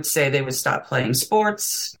of them would say they would stop playing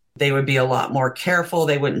sports. They would be a lot more careful.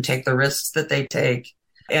 They wouldn't take the risks that they take.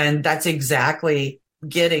 And that's exactly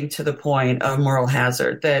getting to the point of moral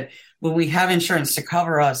hazard, that when we have insurance to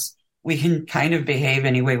cover us, we can kind of behave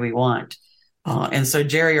any way we want. And so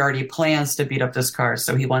Jerry already plans to beat up this car,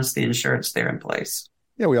 so he wants the insurance there in place.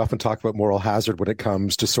 Yeah, we often talk about moral hazard when it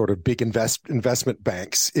comes to sort of big investment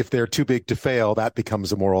banks. If they're too big to fail, that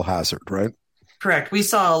becomes a moral hazard, right? Correct. We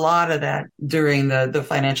saw a lot of that during the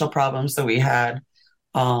financial problems that we had.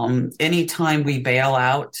 Anytime we bail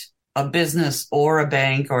out a business or a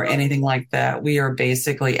bank or anything like that, we are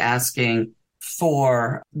basically asking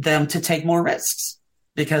for them to take more risks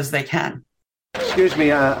because they can. Excuse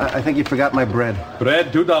me, I think you forgot my bread.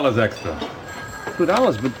 Bread, $2 extra.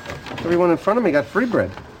 $2, but everyone in front of me got free bread.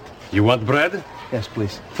 You want bread? Yes,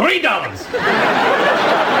 please. $3!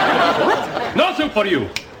 What? No soup for you.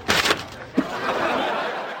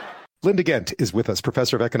 Linda Ghent is with us,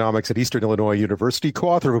 professor of economics at Eastern Illinois University,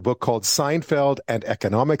 co-author of a book called Seinfeld and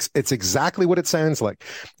Economics. It's exactly what it sounds like.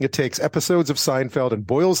 It takes episodes of Seinfeld and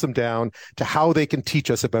boils them down to how they can teach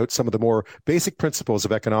us about some of the more basic principles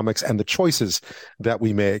of economics and the choices that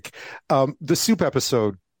we make. The soup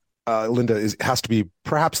episode, Linda, has to be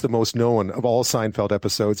perhaps the most known of all Seinfeld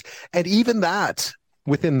episodes. And even that,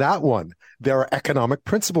 within that one, there are economic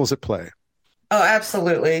principles at play. Oh,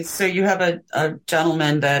 absolutely. So you have a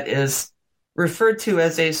gentleman that is referred to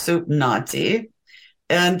as a soup Nazi,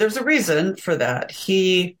 and there's a reason for that.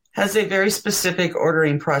 He has a very specific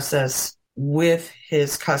ordering process with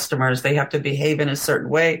his customers. They have to behave in a certain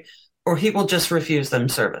way, or he will just refuse them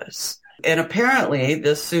service. And apparently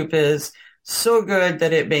this soup is so good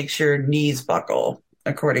that it makes your knees buckle,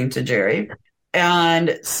 according to Jerry.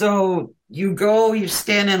 And so you go, you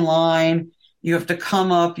stand in line, you have to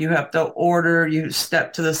come up, you have to order, you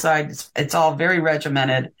step to the side. It's all very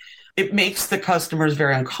regimented. It makes the customers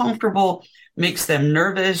very uncomfortable, makes them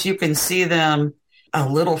nervous. You can see them a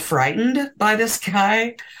little frightened by this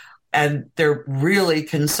guy, and they're really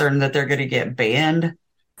concerned that they're going to get banned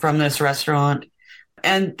from this restaurant.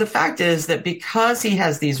 And the fact is that because he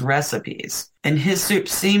has these recipes and his soup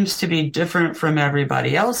seems to be different from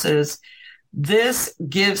everybody else's, this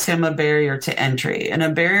gives him a barrier to entry. And a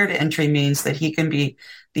barrier to entry means that he can be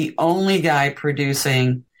the only guy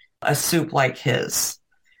producing a soup like his.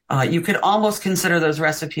 You could almost consider those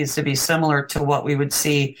recipes to be similar to what we would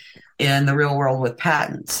see in the real world with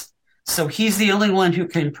patents. So he's the only one who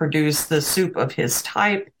can produce the soup of his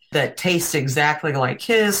type that tastes exactly like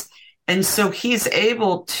his. And so he's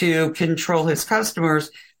able to control his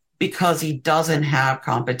customers because he doesn't have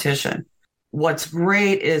competition. What's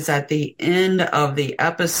great is at the end of the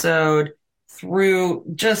episode, through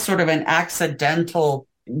just sort of an accidental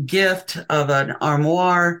gift of an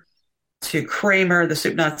armoire to Kramer, the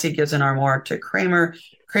soup Nazi gives an armoire to Kramer.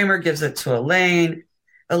 Kramer gives it to Elaine.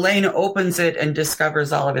 Elaine opens it and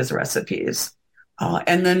discovers all of his recipes.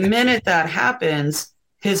 And the minute that happens,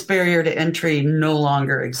 his barrier to entry no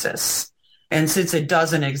longer exists. And since it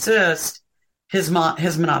doesn't exist, his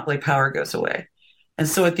monopoly power goes away. And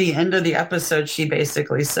so at the end of the episode, she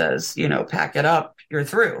basically says, pack it up, you're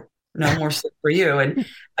through. No more soup for you. And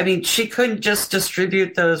I mean, she couldn't just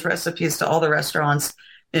distribute those recipes to all the restaurants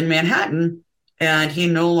in Manhattan, and he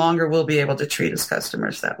no longer will be able to treat his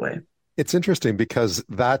customers that way. It's interesting because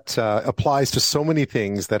that applies to so many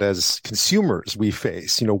things that as consumers we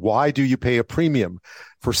face. Why do you pay a premium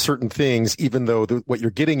for certain things, even though what you're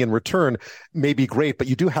getting in return may be great, but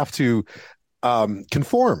you do have to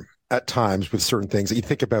conform at times with certain things. That you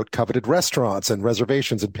think about coveted restaurants and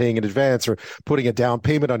reservations and paying in advance or putting a down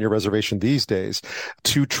payment on your reservation these days,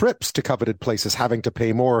 to trips to coveted places, having to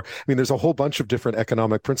pay more. I mean, there's a whole bunch of different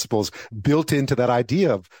economic principles built into that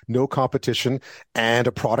idea of no competition and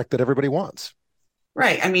a product that everybody wants.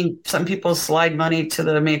 Right. I mean, some people slide money to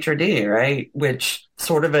the maitre d', right? Which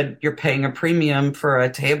sort of you're paying a premium for a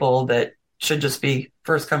table that should just be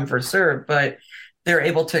first come, first served, but they're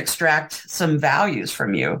able to extract some values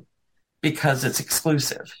from you because it's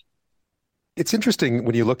exclusive. It's interesting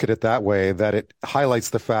when you look at it that way, that it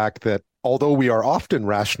highlights the fact that although we are often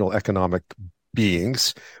rational economic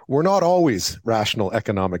beings, we're not always rational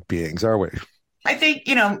economic beings, are we? I think,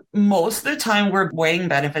 most of the time we're weighing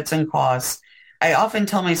benefits and costs. I often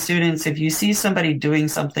tell my students, if you see somebody doing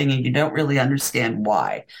something and you don't really understand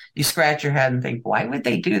why, you scratch your head and think, why would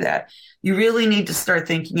they do that? You really need to start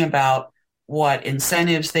thinking about what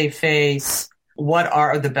incentives they face, what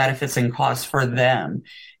are the benefits and costs for them.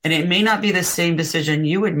 And it may not be the same decision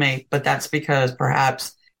you would make, but that's because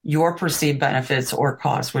perhaps your perceived benefits or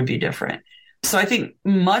costs would be different. So I think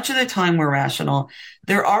much of the time we're rational.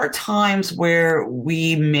 There are times where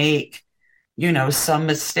we make, some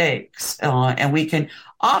mistakes, and we can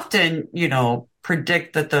often,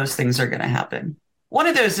 predict that those things are going to happen. One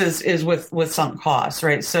of those is with sunk costs,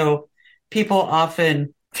 right? So people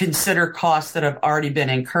often consider costs that have already been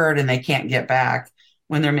incurred and they can't get back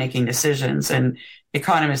when they're making decisions. And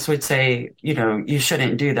economists would say, you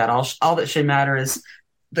shouldn't do that. All that should matter is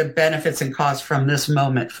the benefits and costs from this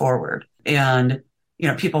moment forward. And,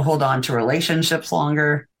 people hold on to relationships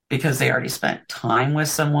longer because they already spent time with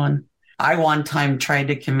someone. I one time tried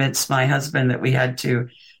to convince my husband that we had to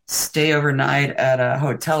stay overnight at a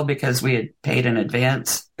hotel because we had paid in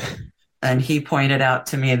advance. And he pointed out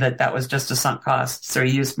to me that was just a sunk cost. So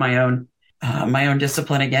he used my own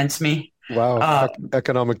discipline against me. Wow.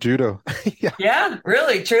 Economic judo. Yeah,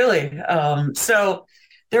 really, truly. So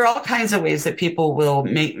there are all kinds of ways that people will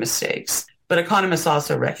make mistakes. But economists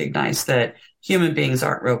also recognize that human beings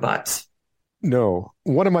aren't robots. No.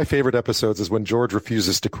 One of my favorite episodes is when George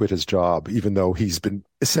refuses to quit his job, even though he's been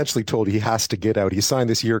essentially told he has to get out. He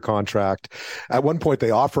signed this year contract. At one point,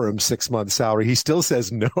 they offer him 6 months salary. He still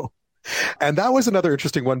says no. And that was another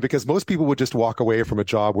interesting one because most people would just walk away from a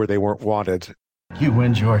job where they weren't wanted. You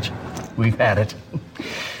win, George. We've had it.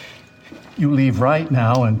 You leave right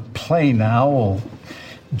now and play now will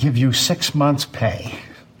give you 6 months' pay.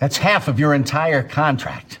 That's half of your entire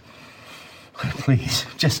contract. Please,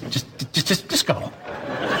 just go.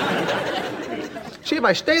 See, if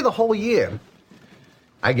I stay the whole year,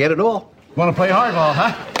 I get it all. Want to play hardball,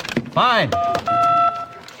 huh? Fine.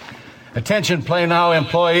 Attention, Play Now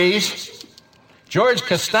employees. George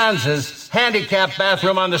Costanza's handicap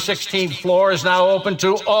bathroom on the 16th floor is now open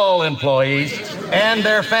to all employees and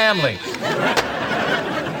their families.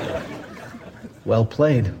 Well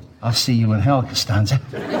played. I'll see you in hell, Costanza.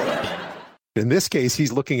 In this case,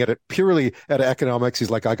 he's looking at it purely at economics. He's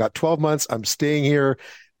like, I got 12 months. I'm staying here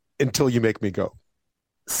until you make me go.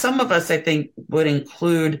 Some of us, I think, would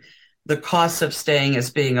include the cost of staying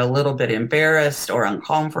as being a little bit embarrassed or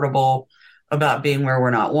uncomfortable about being where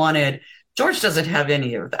we're not wanted. George doesn't have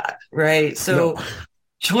any of that, right? So no.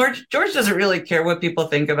 George doesn't really care what people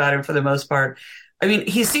think about him for the most part. I mean,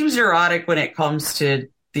 he seems neurotic when it comes to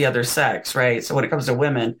the other sex, right? So when it comes to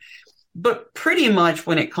women, but pretty much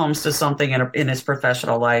when it comes to something in his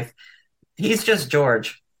professional life, he's just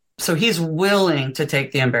George. So he's willing to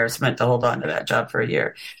take the embarrassment to hold on to that job for a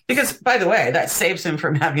year. Because, by the way, that saves him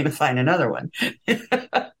from having to find another one.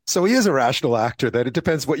 So he is a rational actor. That it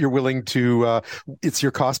depends what you're willing to, it's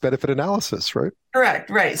your cost-benefit analysis, right? Correct,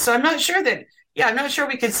 right. So I'm not sure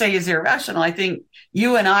we could say he's irrational. I think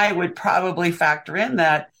you and I would probably factor in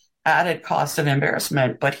that added cost of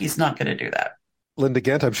embarrassment, but he's not going to do that. Linda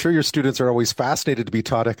Ghent, I'm sure your students are always fascinated to be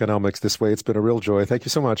taught economics this way. It's been a real joy. Thank you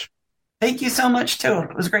so much. Thank you so much, too.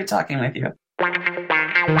 It was great talking with you.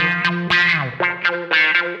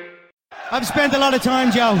 I've spent a lot of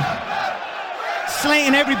time, Joe,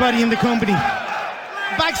 slating everybody in the company.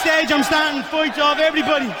 Backstage, I'm starting fights off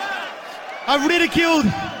everybody. I've ridiculed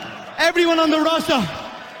everyone on the roster.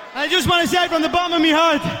 I just want to say from the bottom of my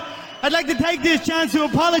heart, I'd like to take this chance to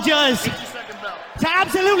apologize to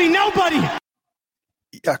absolutely nobody.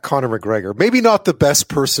 Yeah, Conor McGregor, maybe not the best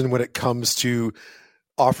person when it comes to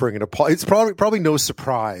offering an apology. It's probably no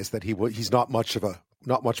surprise that he's not much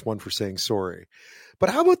one for saying sorry. But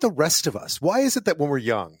how about the rest of us? Why is it that when we're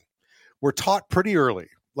young, we're taught pretty early?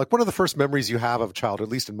 Like one of the first memories you have of a child, at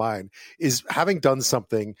least in mine, is having done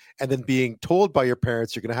something and then being told by your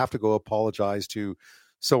parents you're going to have to go apologize to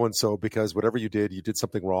so-and-so because whatever you did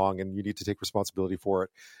something wrong and you need to take responsibility for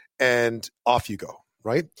it. And off you go,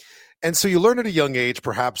 right? And so you learn at a young age,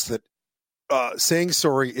 perhaps, that saying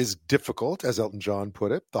sorry is difficult, as Elton John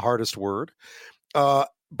put it, the hardest word,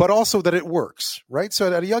 but also that it works, right?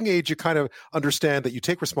 So at a young age, you kind of understand that you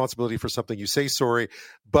take responsibility for something, you say sorry,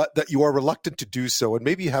 but that you are reluctant to do so. And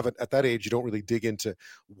maybe you haven't, at that age, you don't really dig into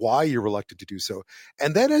why you're reluctant to do so.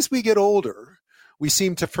 And then as we get older, we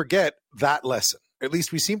seem to forget that lesson. At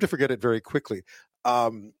least we seem to forget it very quickly.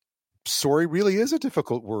 Sorry really is a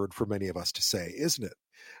difficult word for many of us to say, isn't it?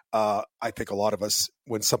 I think a lot of us,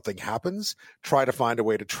 when something happens, try to find a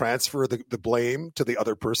way to transfer the blame to the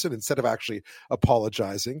other person instead of actually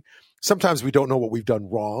apologizing. Sometimes we don't know what we've done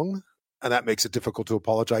wrong. And that makes it difficult to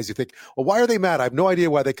apologize. You think, well, why are they mad? I have no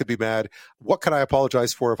idea why they could be mad. What can I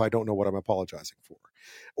apologize for if I don't know what I'm apologizing for?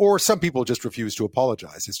 Or some people just refuse to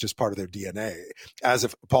apologize. It's just part of their DNA, as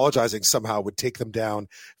if apologizing somehow would take them down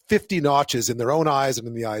 50 notches in their own eyes and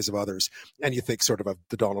in the eyes of others. And you think sort of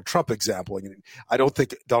the Donald Trump example. I don't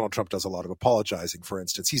think Donald Trump does a lot of apologizing, for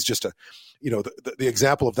instance. He's just the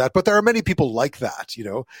example of that. But there are many people like that.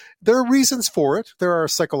 There are reasons for it. There are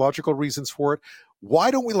psychological reasons for it.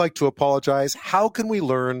 Why don't we like to apologize? How can we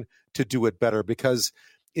learn to do it better? Because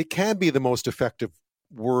it can be the most effective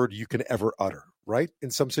word you can ever utter, right?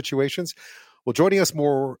 In some situations. Well, joining us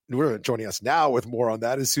now with more on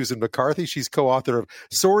that is Susan McCarthy. She's co-author of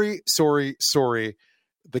Sorry, Sorry, Sorry,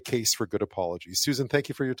 The Case for Good Apologies. Susan, thank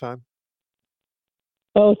you for your time.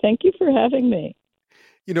 Oh, thank you for having me.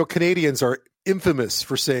 Canadians are infamous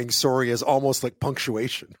for saying sorry as almost like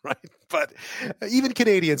punctuation, right? But even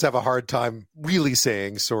Canadians have a hard time really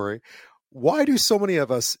saying sorry. Why do so many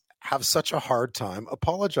of us have such a hard time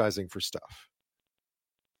apologizing for stuff?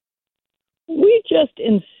 We just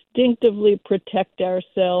instinctively protect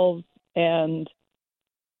ourselves, and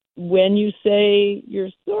when you say you're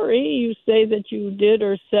sorry, you say that you did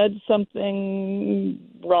or said something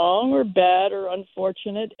wrong or bad or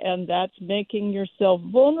unfortunate, and that's making yourself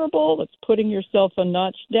vulnerable. It's putting yourself a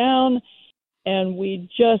notch down, and we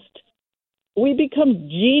become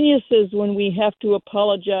geniuses when we have to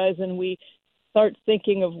apologize, and we start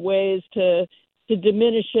thinking of ways to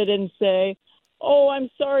diminish it and say, "Oh, I'm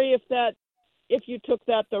sorry if you took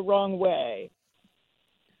that the wrong way."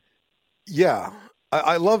 Yeah.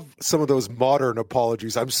 I love some of those modern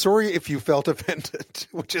apologies. I'm sorry if you felt offended,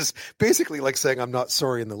 which is basically like saying I'm not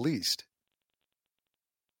sorry in the least.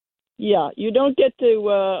 Yeah, you don't get to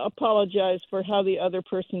apologize for how the other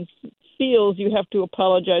person feels. You have to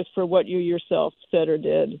apologize for what you yourself said or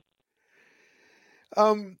did.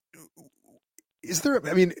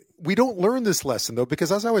 We don't learn this lesson, though,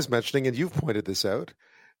 because as I was mentioning, and you've pointed this out,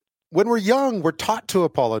 when we're young, we're taught to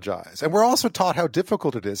apologize, and we're also taught how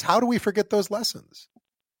difficult it is. How do we forget those lessons?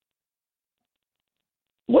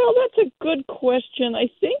 Well, that's a good question. I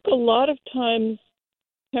think a lot of times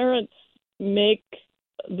parents make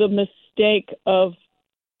the mistake of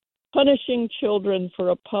punishing children for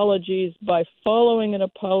apologies by following an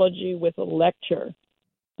apology with a lecture.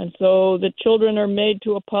 And so the children are made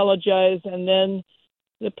to apologize, and then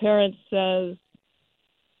the parent says,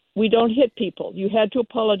 "We don't hit people. You had to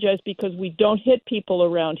apologize because we don't hit people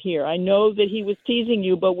around here. I know that he was teasing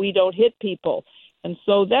you, but we don't hit people." And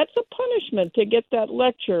so that's a punishment to get that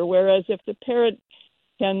lecture, whereas if the parent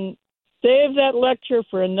can save that lecture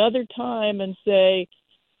for another time and say,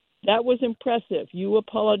 "That was impressive. You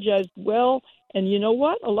apologized well, and you know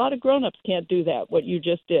what? A lot of grown-ups can't do that, what you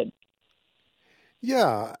just did."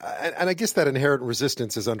 Yeah, and I guess that inherent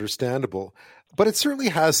resistance is understandable, but it certainly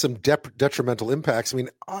has some detrimental impacts.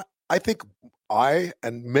 I think I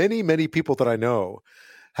and many, many people that I know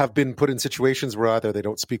have been put in situations where either they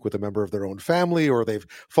don't speak with a member of their own family or they've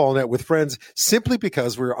fallen out with friends simply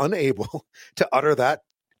because we're unable to utter that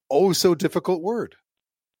so difficult word.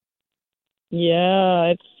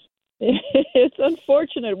 Yeah, it's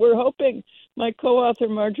unfortunate. We're hoping, my co-author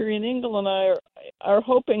Marjorie and Ingle and I are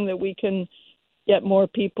hoping that we can get more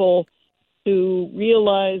people to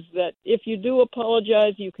realize that if you do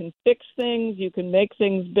apologize, you can fix things, you can make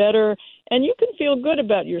things better, and you can feel good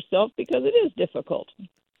about yourself because it is difficult.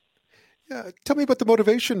 Yeah, tell me about the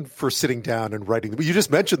motivation for sitting down and writing. You just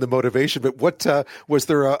mentioned the motivation, but what was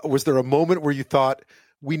there a moment where you thought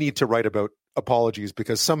we need to write about apologies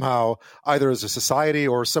because somehow either as a society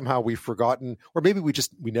or somehow we've forgotten, or maybe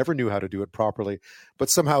we never knew how to do it properly, but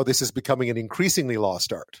somehow this is becoming an increasingly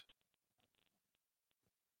lost art?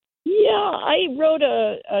 Yeah, I wrote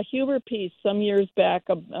a humor piece some years back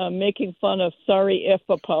making fun of sorry if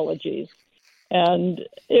apologies. And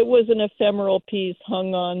it was an ephemeral piece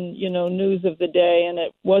hung on, news of the day, and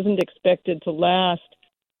it wasn't expected to last.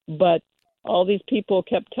 But all these people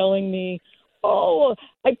kept telling me, "Oh,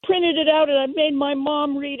 I printed it out and I made my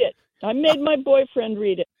mom read it. I made my boyfriend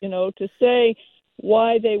read it," to say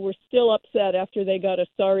why they were still upset after they got a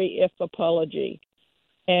sorry if apology.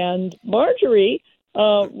 And Marjorie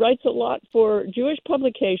writes a lot for Jewish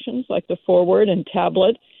publications like The Forward and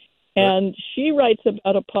Tablet, and she writes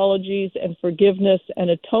about apologies and forgiveness and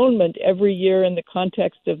atonement every year in the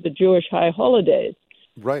context of the Jewish high holidays.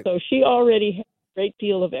 Right. So she already has a great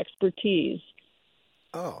deal of expertise.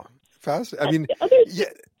 Oh, fascinating.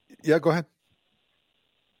 Yeah, go ahead.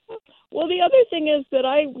 Well, the other thing is that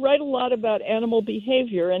I write a lot about animal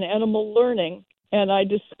behavior and animal learning, and I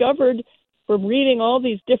discovered from reading all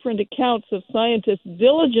these different accounts of scientists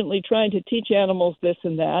diligently trying to teach animals this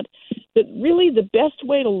and that that really the best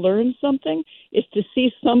way to learn something is to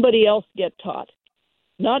see somebody else get taught.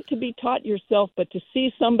 Not to be taught yourself, but to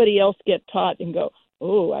see somebody else get taught and go,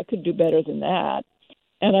 oh, I could do better than that.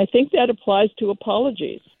 And I think that applies to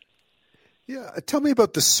apologies. Yeah, tell me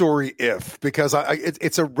about the sorry if, because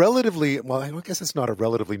it's a relatively, well, I guess it's not a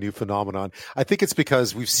relatively new phenomenon. I think it's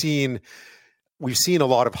because we've seen a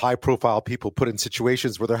lot of high-profile people put in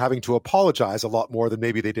situations where they're having to apologize a lot more than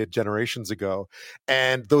maybe they did generations ago.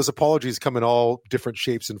 And those apologies come in all different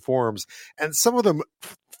shapes and forms, and some of them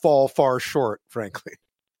fall far short, frankly.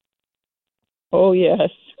 Oh, yes.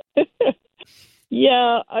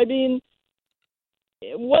 Yeah, I mean,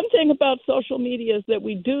 one thing about social media is that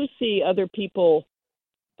we do see other people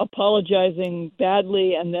apologizing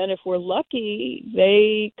badly, and then if we're lucky,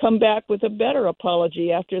 they come back with a better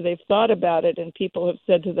apology after they've thought about it, and people have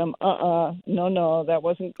said to them, no, that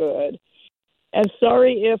wasn't good. And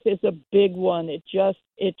sorry if is a big one. It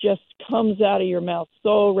just comes out of your mouth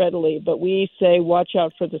so readily, but we say watch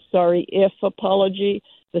out for the sorry if apology,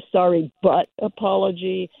 the sorry but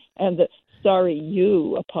apology, and the sorry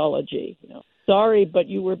you apology. Sorry, but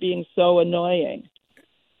you were being so annoying.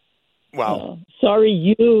 Wow. Sorry,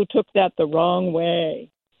 you took that the wrong way.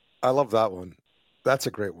 I love that one. That's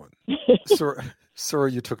a great one.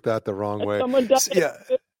 Sorry, you took that the wrong way. Someone does yeah.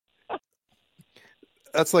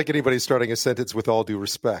 That's like anybody starting a sentence with all due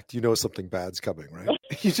respect. You know something bad's coming, right?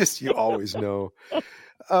 You always know.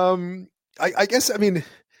 I guess, I mean,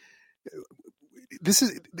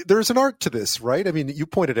 there's an art to this, right? I mean, you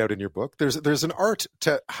pointed out in your book, there's an art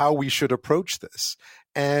to how we should approach this.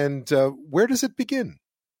 And where does it begin?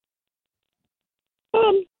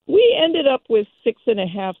 We ended up with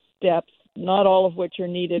 6.5 steps, not all of which are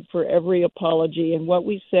needed for every apology. And what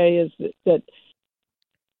we say is that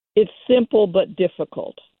it's simple but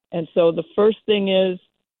difficult. And so the first thing is,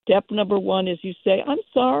 step number 1 is you say, I'm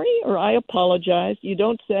sorry, or I apologize. You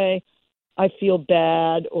don't say, I feel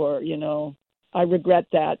bad, or, I regret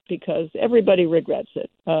that, because everybody regrets it.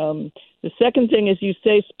 The second thing is you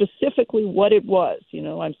say specifically what it was.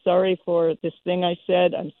 I'm sorry for this thing I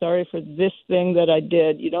said. I'm sorry for this thing that I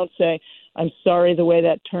did. You don't say, I'm sorry the way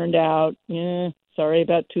that turned out. Sorry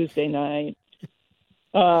about Tuesday night.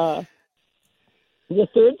 The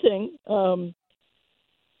third thing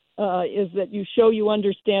is that you show you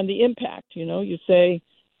understand the impact. You say,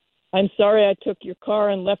 I'm sorry I took your car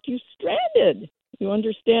and left you stranded. You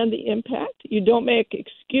understand the impact. You don't make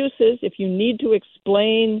excuses. If you need to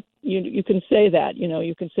explain, you can say that.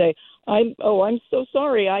 You can say, I'm so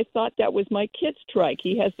sorry. I thought that was my kid's trike.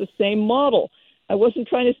 He has the same model. I wasn't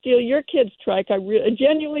trying to steal your kid's trike. I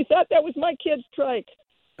genuinely thought that was my kid's trike.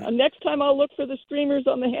 Next time I'll look for the streamers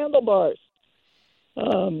on the handlebars.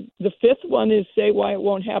 The fifth one is say why it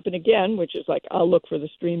won't happen again, which is like, I'll look for the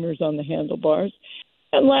streamers on the handlebars.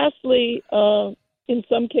 And lastly, in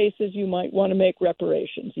some cases, you might want to make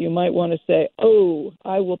reparations. You might want to say,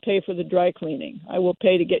 I will pay for the dry cleaning. I will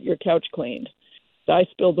pay to get your couch cleaned. I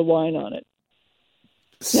spilled the wine on it.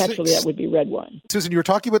 Naturally, that would be red wine. Susan, you were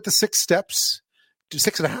talking about the 6 steps,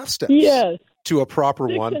 6.5 steps yes. to a proper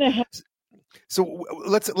 6.5. one. So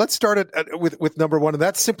let's start it with number 1, and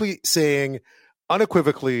that's simply saying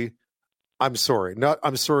unequivocally, I'm sorry. Not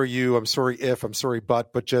I'm sorry you, I'm sorry if, I'm sorry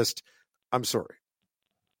but just I'm sorry.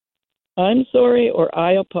 I'm sorry, or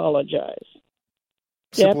I apologize.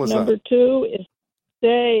 Step number 2 is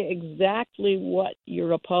say exactly what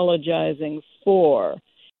you're apologizing for.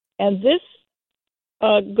 And this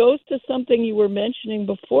goes to something you were mentioning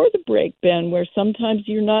before the break, Ben, where sometimes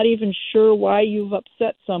you're not even sure why you've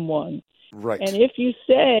upset someone. Right. And if you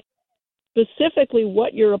say specifically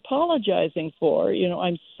what you're apologizing for,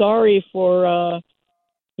 I'm sorry for,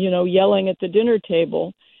 yelling at the dinner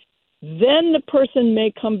table, then the person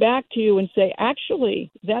may come back to you and say, actually,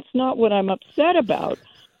 that's not what I'm upset about.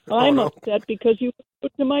 I'm upset because you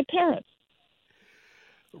put to my parents.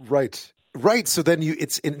 Right. So then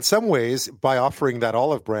it's in some ways, by offering that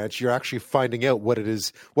olive branch, you're actually finding out what it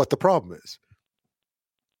is, what the problem is.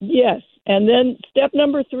 Yes. And then step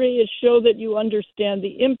number 3 is show that you understand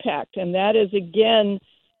the impact. And that is, again,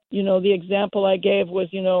 the example I gave was,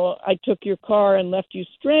 I took your car and left you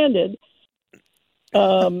stranded.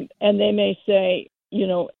 And they may say,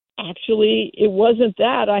 actually, it wasn't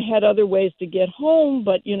that. I had other ways to get home,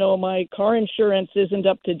 but, my car insurance isn't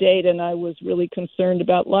up to date and I was really concerned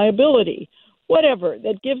about liability. Whatever.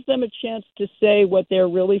 That gives them a chance to say what they're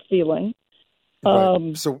really feeling.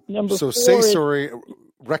 Right. So say sorry,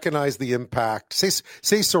 recognize the impact.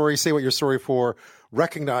 Say sorry, say what you're sorry for,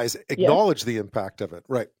 recognize, acknowledge the impact of it.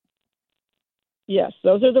 Right. Yes,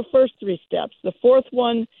 those are the first 3 steps. The fourth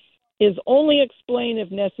one is only explain if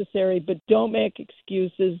necessary, but don't make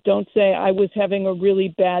excuses. Don't say, I was having a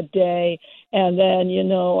really bad day, and then,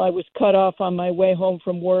 I was cut off on my way home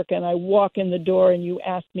from work, and I walk in the door, and you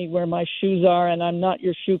ask me where my shoes are, and I'm not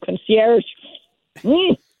your shoe concierge.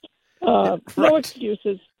 No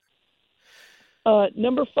excuses.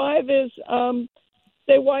 Number 5 is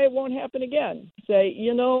say why it won't happen again. Say,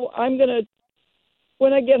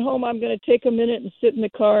 when I get home, I'm going to take a minute and sit in the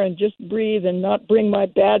car and just breathe and not bring my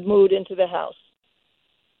bad mood into the house.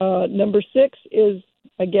 Number 6 is,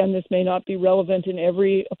 again, this may not be relevant in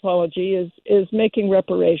every apology, is making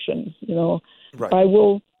reparations. Right. I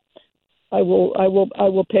will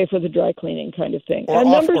pay for the dry cleaning kind of thing. Or, and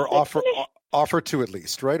offer to at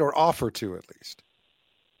least, right? Or offer to at least.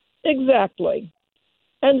 Exactly.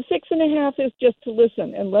 And 6.5 is just to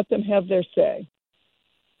listen and let them have their say.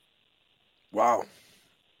 Wow.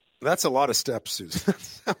 That's a lot of steps, Susan. That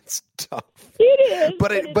sounds tough. It is.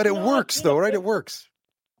 But it works, though, right? It works.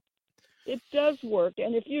 It does work.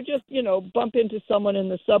 And if you just, bump into someone in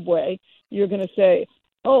the subway, you're going to say,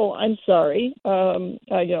 oh, I'm sorry. I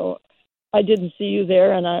didn't see you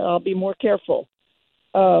there, and I'll be more careful.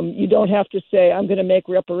 You don't have to say, I'm going to make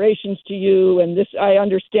reparations to you, and this, I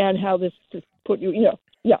understand how this put you,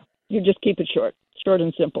 you just keep it short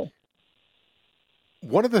and simple.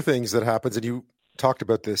 One of the things that happens, and you talked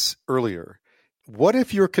about this earlier, what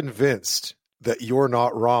if you're convinced that you're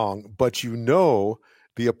not wrong, but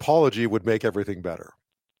the apology would make everything better?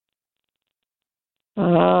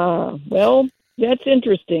 Well, that's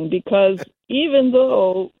interesting, because even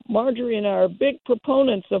though Marjorie and I are big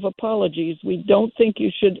proponents of apologies, we don't think you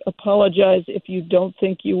should apologize if you don't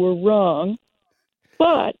think you were wrong.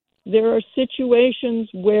 But there are situations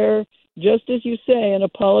where, just as you say, an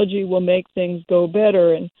apology will make things go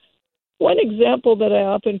better. And one example that I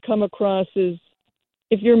often come across is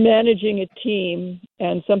if you're managing a team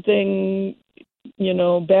and something,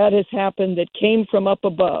 bad has happened that came from up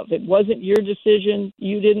above. It wasn't your decision.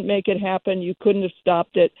 You didn't make it happen. You couldn't have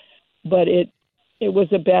stopped it, but it was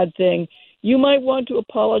a bad thing. You might want to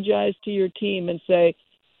apologize to your team and say,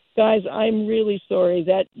 guys, I'm really sorry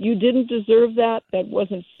that you didn't deserve that. That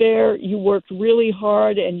wasn't fair. You worked really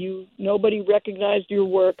hard and nobody recognized your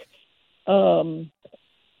work. And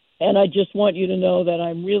I just want you to know that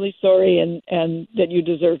I'm really sorry and that you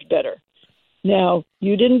deserved better. Now,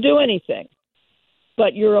 you didn't do anything,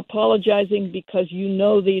 but you're apologizing because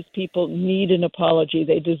these people need an apology.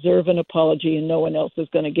 They deserve an apology, and no one else is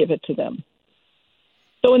going to give it to them.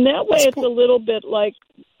 So in that way, it's a little bit like,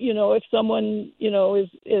 if someone,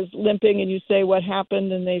 is limping and you say what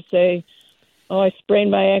happened and they say, oh, I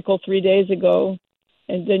sprained my ankle 3 days ago.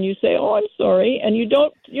 And then you say, oh, I'm sorry. And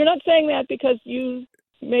you're not saying that because you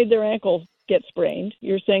made their ankle get sprained.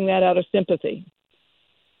 You're saying that out of sympathy.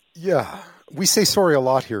 Yeah. We say sorry a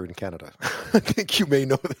lot here in Canada. I think you may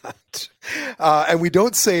know that. And we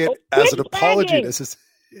don't say it as an apology.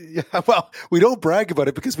 We don't brag about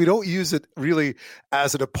it because we don't use it really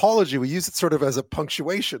as an apology. We use it sort of as a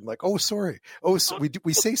punctuation, like, oh, sorry. Oh, so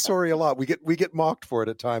we say sorry a lot. We get mocked for it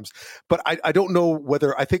at times. But I don't know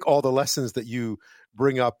whether, I think all the lessons that you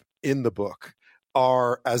bring up in the book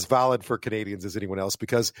are as valid for Canadians as anyone else,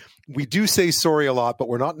 because we do say sorry a lot, but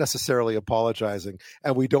we're not necessarily apologizing,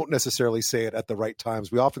 and we don't necessarily say it at the right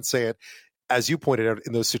times. We often say it, as you pointed out,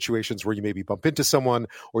 in those situations where you maybe bump into someone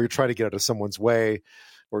or you're trying to get out of someone's way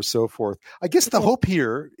or so forth. I guess the hope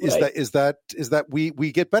here is that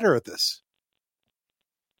we get better at this.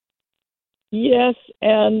 Yes,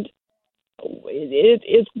 and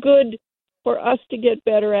it's good for us to get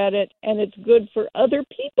better at it, and it's good for other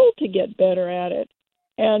people to get better at it.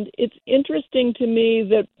 And it's interesting to me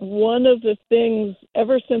that one of the things,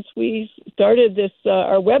 ever since we started this,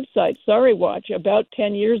 our website, Sorry Watch, about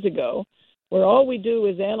 10 years ago, where all we do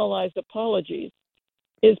is analyze apologies,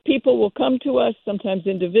 is people will come to us, sometimes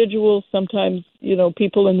individuals, sometimes,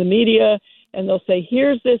 people in the media, and they'll say,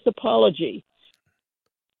 here's this apology.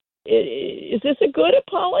 Is this a good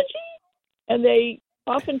apology? And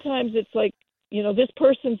oftentimes it's like, this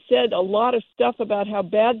person said a lot of stuff about how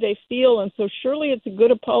bad they feel, and so surely it's a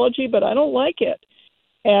good apology, but I don't like it.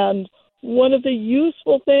 And one of the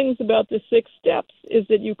useful things about the 6 steps is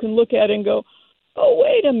that you can look at it and go, oh,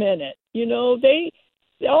 wait a minute.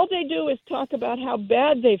 All they do is talk about how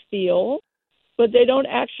bad they feel, but they don't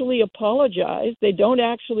actually apologize. They don't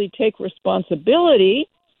actually take responsibility.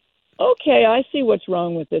 Okay, I see what's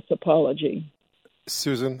wrong with this apology.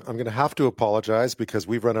 Susan, I'm going to have to apologize because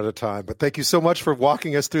we've run out of time, but thank you so much for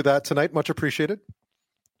walking us through that tonight. Much appreciated.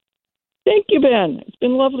 Thank you, Ben. It's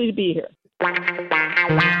been lovely to be here. When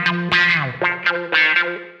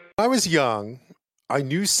I was young, I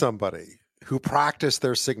knew somebody who practiced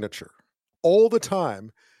their signature all the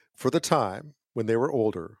time for the time when they were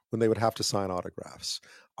older, when they would have to sign autographs.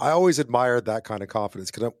 I always admired that kind of confidence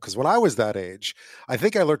because when I was that age, I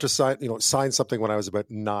think I learned to sign something when I was about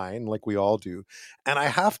 9, like we all do. And I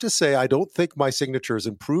have to say, I don't think my signature has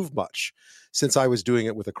improved much since I was doing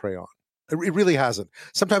it with a crayon. It really hasn't.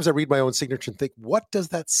 Sometimes I read my own signature and think, what does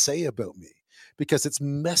that say about me? Because it's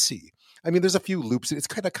messy. I mean, there's a few loops. It's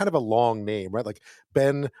kind of a long name, right? Like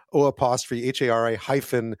Ben O''Hara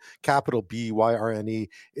hyphen capital BYRNE.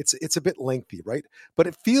 It's a bit lengthy, right? But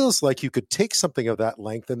it feels like you could take something of that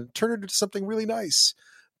length and turn it into something really nice.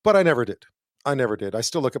 But I never did. I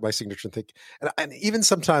still look at my signature and think, and even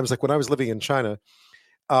sometimes, like when I was living in China,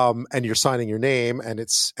 and you're signing your name, and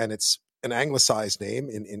it's an anglicized name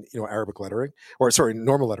in Arabic lettering, or sorry,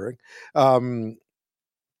 normal lettering.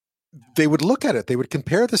 They would look at it. They would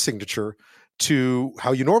compare the signature to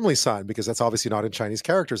how you normally sign, because that's obviously not in Chinese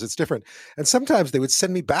characters. It's different. And sometimes they would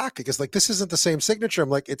send me back because like, this isn't the same signature. I'm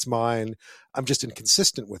like, it's mine. I'm just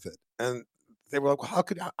inconsistent with it. And they were like,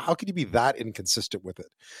 well, how could you be that inconsistent with it?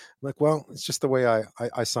 I'm like, well, it's just the way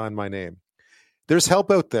I sign my name. There's help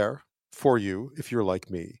out there for you if you're like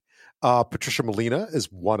me. Priscilla Molina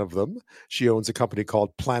is one of them. She owns a company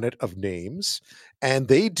called Planet of Names, and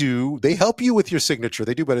they help you with your signature.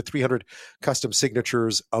 They do about 300 custom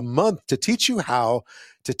signatures a month to teach you how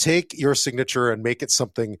to take your signature and make it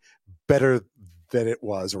something better than it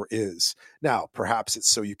was or is. Now, perhaps it's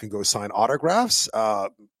so you can go sign autographs.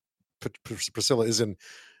 Priscilla is in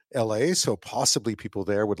LA, so possibly people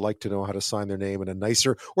there would like to know how to sign their name in a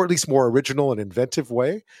nicer, or at least more original and inventive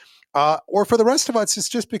way. Or for the rest of us, it's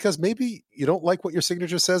just because maybe you don't like what your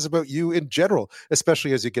signature says about you in general,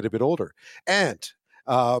 especially as you get a bit older. And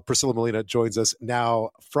Priscilla Molina joins us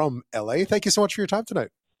now from LA. Thank you so much for your time tonight.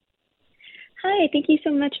 Hi, thank you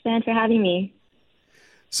so much, Ben, for having me.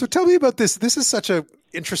 So tell me about this. This is such a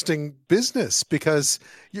interesting business because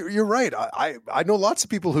you're right. I know lots of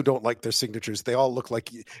people who don't like their signatures. They all look like,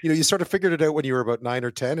 you sort of figured it out when you were about 9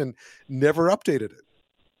 or 10 and never updated it.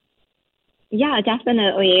 Yeah,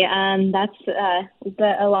 definitely. That's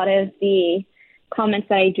a lot of the comments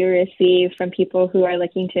that I do receive from people who are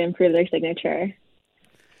looking to improve their signature.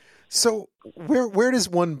 So where does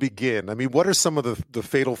one begin? I mean, what are some of the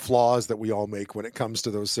fatal flaws that we all make when it comes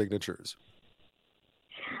to those signatures?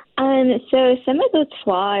 So some of those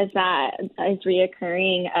flaws that is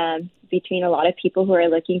reoccurring between a lot of people who are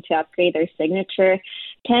looking to upgrade their signature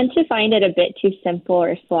tend to find it a bit too simple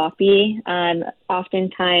or sloppy.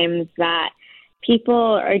 Oftentimes that people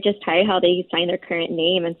are just tired how they sign their current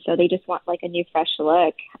name, and so they just want like a new, fresh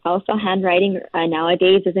look. Also, handwriting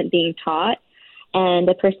nowadays isn't being taught, and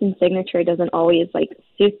the person's signature doesn't always like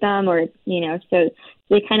suit them, or so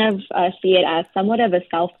they kind of see it as somewhat of a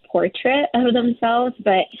self-portrait of themselves,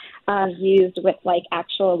 but used with like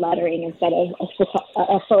actual lettering instead of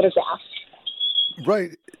a photograph.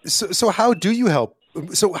 Right. So how do you help?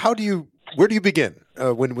 So where do you begin?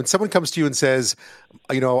 When someone comes to you and says,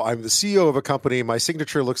 I'm the CEO of a company, my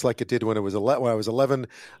signature looks like it did when I was 11,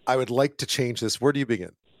 I would like to change this. Where do you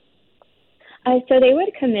begin? So they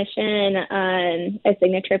would commission a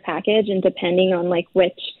signature package, and depending on like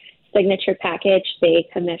which signature package they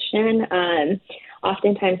commission,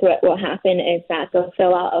 oftentimes what will happen is that they'll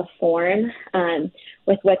fill out a form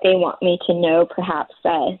with what they want me to know. Perhaps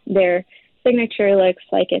their signature looks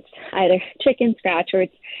like it's either chicken scratch, or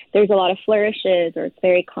there's a lot of flourishes, or it's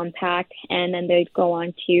very compact, and then they'd go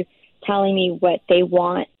on to telling me what they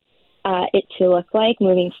want it to look like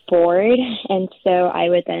moving forward. And so I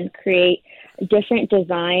would then create different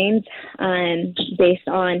designs based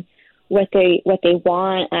on what they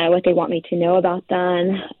want me to know about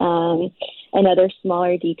them, and other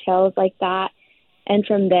smaller details like that. And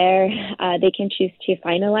from there, they can choose to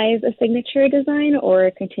finalize a signature design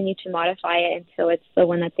or continue to modify it until it's the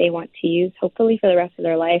one that they want to use, hopefully for the rest of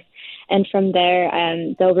their life. And from there,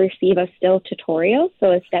 they'll receive a still tutorial,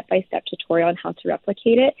 so a step-by-step tutorial on how to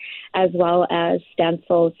replicate it, as well as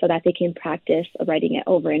stencils so that they can practice writing it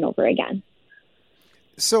over and over again.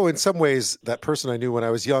 So in some ways, that person I knew when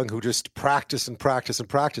I was young who just practiced and practiced and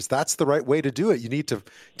practiced, that's the right way to do it. You need to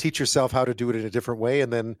teach yourself how to do it in a different way,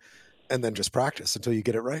 and then just practice until you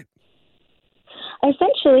get it right.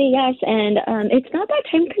 Essentially, yes. And it's not that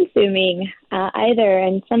time consuming either.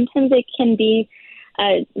 And sometimes it can be,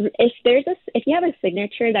 if you have a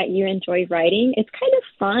signature that you enjoy writing, it's kind of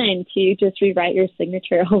fun to just rewrite your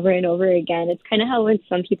signature over and over again. It's kind of how when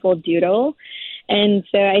some people doodle. And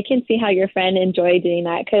so I can see how your friend enjoyed doing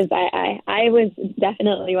that, because I was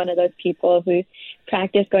definitely one of those people who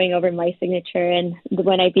practiced going over my signature. And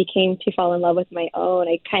when I became to fall in love with my own,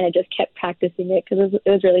 I kind of just kept practicing it because it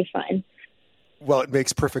was really fun. Well, it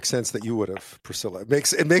makes perfect sense that you would have, Priscilla. It makes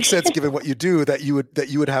sense given what you do that you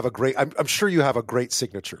would have a great. I'm sure you have a great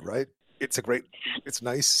signature, right? It's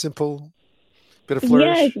nice, simple, bit of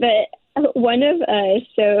flourish. Yes, but one of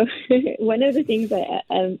the things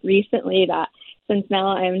that recently that since now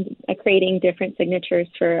I'm creating different signatures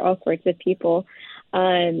for all sorts of people,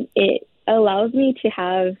 it allows me to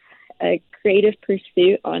have a creative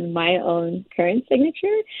pursuit on my own current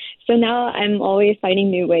signature. So now I'm always finding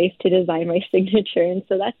new ways to design my signature. And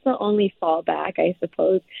so that's the only fallback, I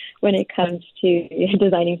suppose, when it comes to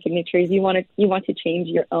designing signatures. You want to change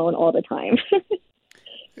your own all the time.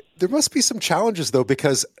 There must be some challenges though,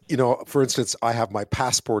 because, for instance, I have my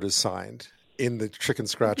passport is signed in the chicken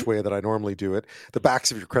scratch way that I normally do it. The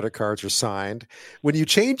backs of your credit cards are signed. When you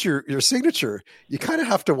change your signature, you kind of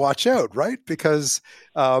have to watch out, right? Because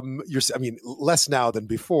less now than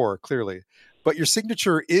before, clearly. But your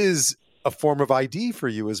signature is a form of ID for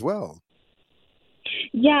you as well.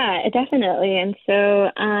 Yeah, definitely. And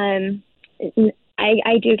so I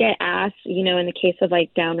do get asked, in the case of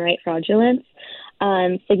like downright fraudulence,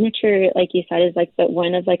 signature, like you said, is like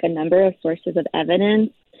one of like a number of sources of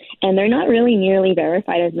evidence. And they're not really nearly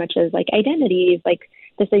verified as much as like identities, like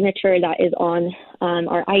the signature that is on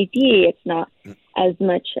our ID. It's not as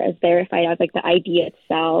much as verified as like the ID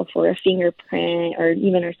itself or a fingerprint or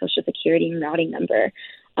even our social security and routing number.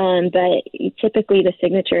 But typically the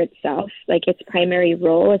signature itself, like its primary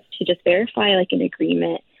role is to just verify like an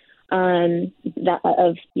agreement that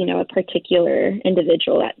of, a particular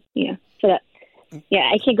individual that, so that.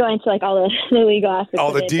 Yeah, I can't go into like all the legal aspects.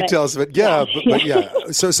 All the details of it, yeah, but yeah.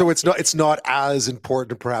 So it's not as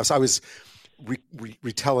important. Perhaps I was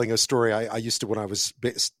retelling a story. I used to, when I was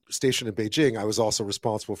stationed in Beijing, I was also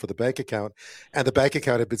responsible for the bank account, and the bank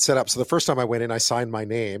account had been set up. So the first time I went in, I signed my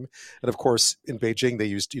name, and of course in Beijing they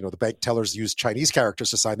used, the bank tellers used Chinese characters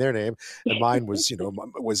to sign their name, and mine was,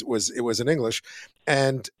 was in English,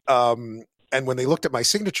 and when they looked at my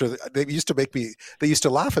signature, they used to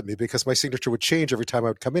laugh at me because my signature would change every time I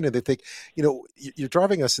would come in, and they think, you're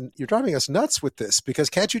driving us nuts with this, because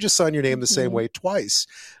can't you just sign your name the same way twice?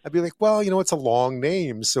 I'd be like, well, it's a long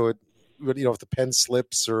name, so it, if the pen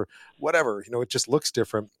slips or whatever, it just looks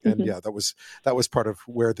different. And yeah, that was part of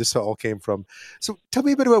where this all came from. So tell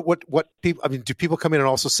me a bit about what people, do people come in and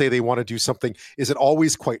also say they want to do something? Is it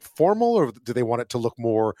always quite formal, or do they want it to look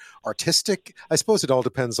more artistic? I suppose it all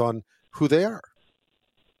depends on who they are.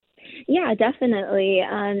 Yeah, definitely.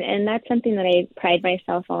 And that's something that I pride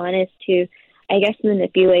myself on, is to, I guess,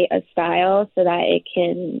 manipulate a style so that it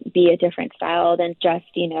can be a different style than just,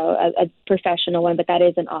 a professional one, but that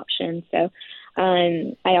is an option. So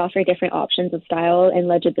I offer different options of style and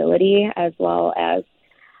legibility, as well as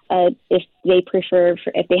if they prefer,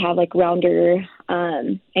 if they have like rounder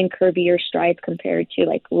and curvier strides compared to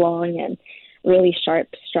like long and really sharp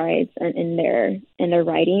strides in their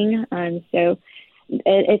writing. So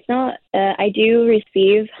it's not, I do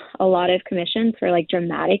receive a lot of commissions for like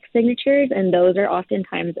dramatic signatures, and those are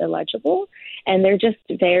oftentimes illegible, and they're just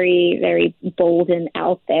very, very bold and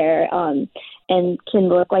out there, and can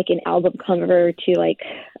look like an album cover to like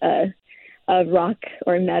a rock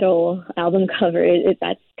or metal album cover.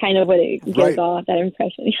 That's kind of what it gives off, that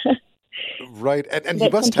impression. Right. And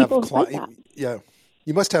you must have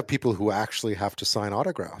you must have people who actually have to sign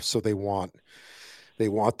autographs, so they want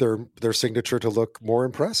their signature to look more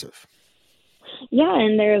impressive. Yeah,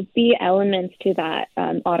 and there'll be elements to that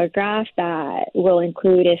autograph that will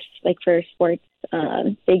include, if like for sports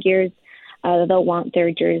figures, they'll want their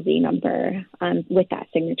jersey number with that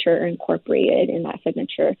signature incorporated in that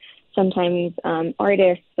signature. Sometimes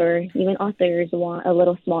artists or even authors want a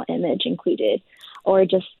little small image included, or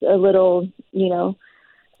just a little,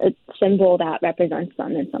 a symbol that represents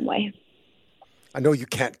them in some way. I know you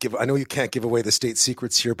can't give away the state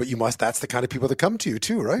secrets here, but you must. That's the kind of people that come to you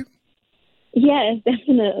too, right? Yes,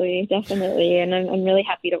 definitely, and I'm really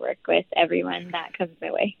happy to work with everyone that comes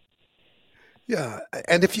my way. Yeah,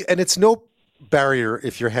 and it's no barrier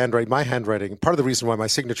if your handwriting. My handwriting. Part of the reason why my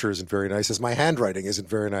signature isn't very nice is my handwriting isn't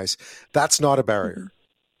very nice. That's not a barrier.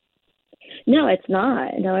 No, it's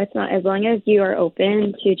not. As long as you are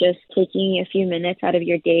open to just taking a few minutes out of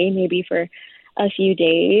your day, maybe for a few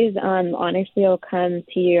days, honestly, it'll come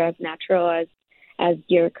to you as natural as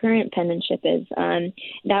your current penmanship is.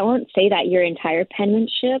 That won't say that your entire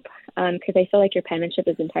penmanship, because I feel like your penmanship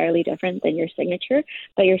is entirely different than your signature,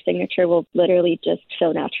 but your signature will literally just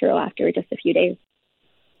feel natural after just a few days.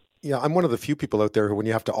 Yeah, I'm one of the few people out there who, when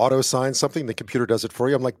you have to auto sign something, the computer does it for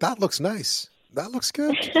you. I'm like, that looks nice. That looks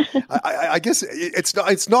good. I guess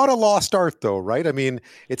it's not a lost art, though, right? I mean,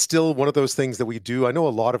 it's still one of those things that we do. I know a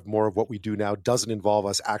lot of more of what we do now doesn't involve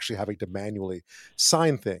us actually having to manually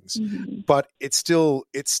sign things, but it's still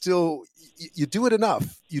you do it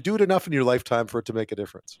enough. You do it enough in your lifetime for it to make a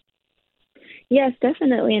difference. Yes,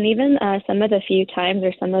 definitely. And even some of the few times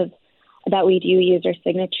or some of that we do use our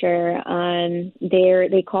signature,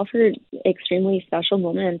 they call for extremely special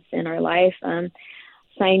moments in our life.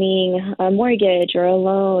 Signing a mortgage or a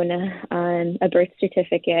loan, a birth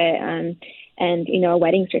certificate, and a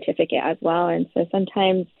wedding certificate as well. And so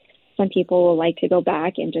sometimes some people will like to go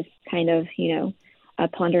back and just kind of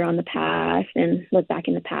ponder on the past and look back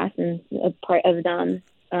in the past, and a part of them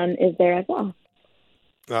is there as well.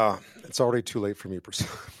 It's already too late for me, Priscilla.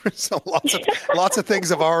 So lots of things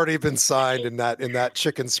have already been signed in that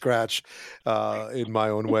chicken scratch in my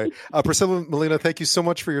own way. Priscilla Molina, thank you so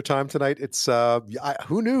much for your time tonight. It's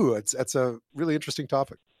who knew? It's a really interesting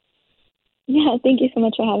topic. Yeah, thank you so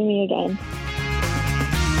much for having me again.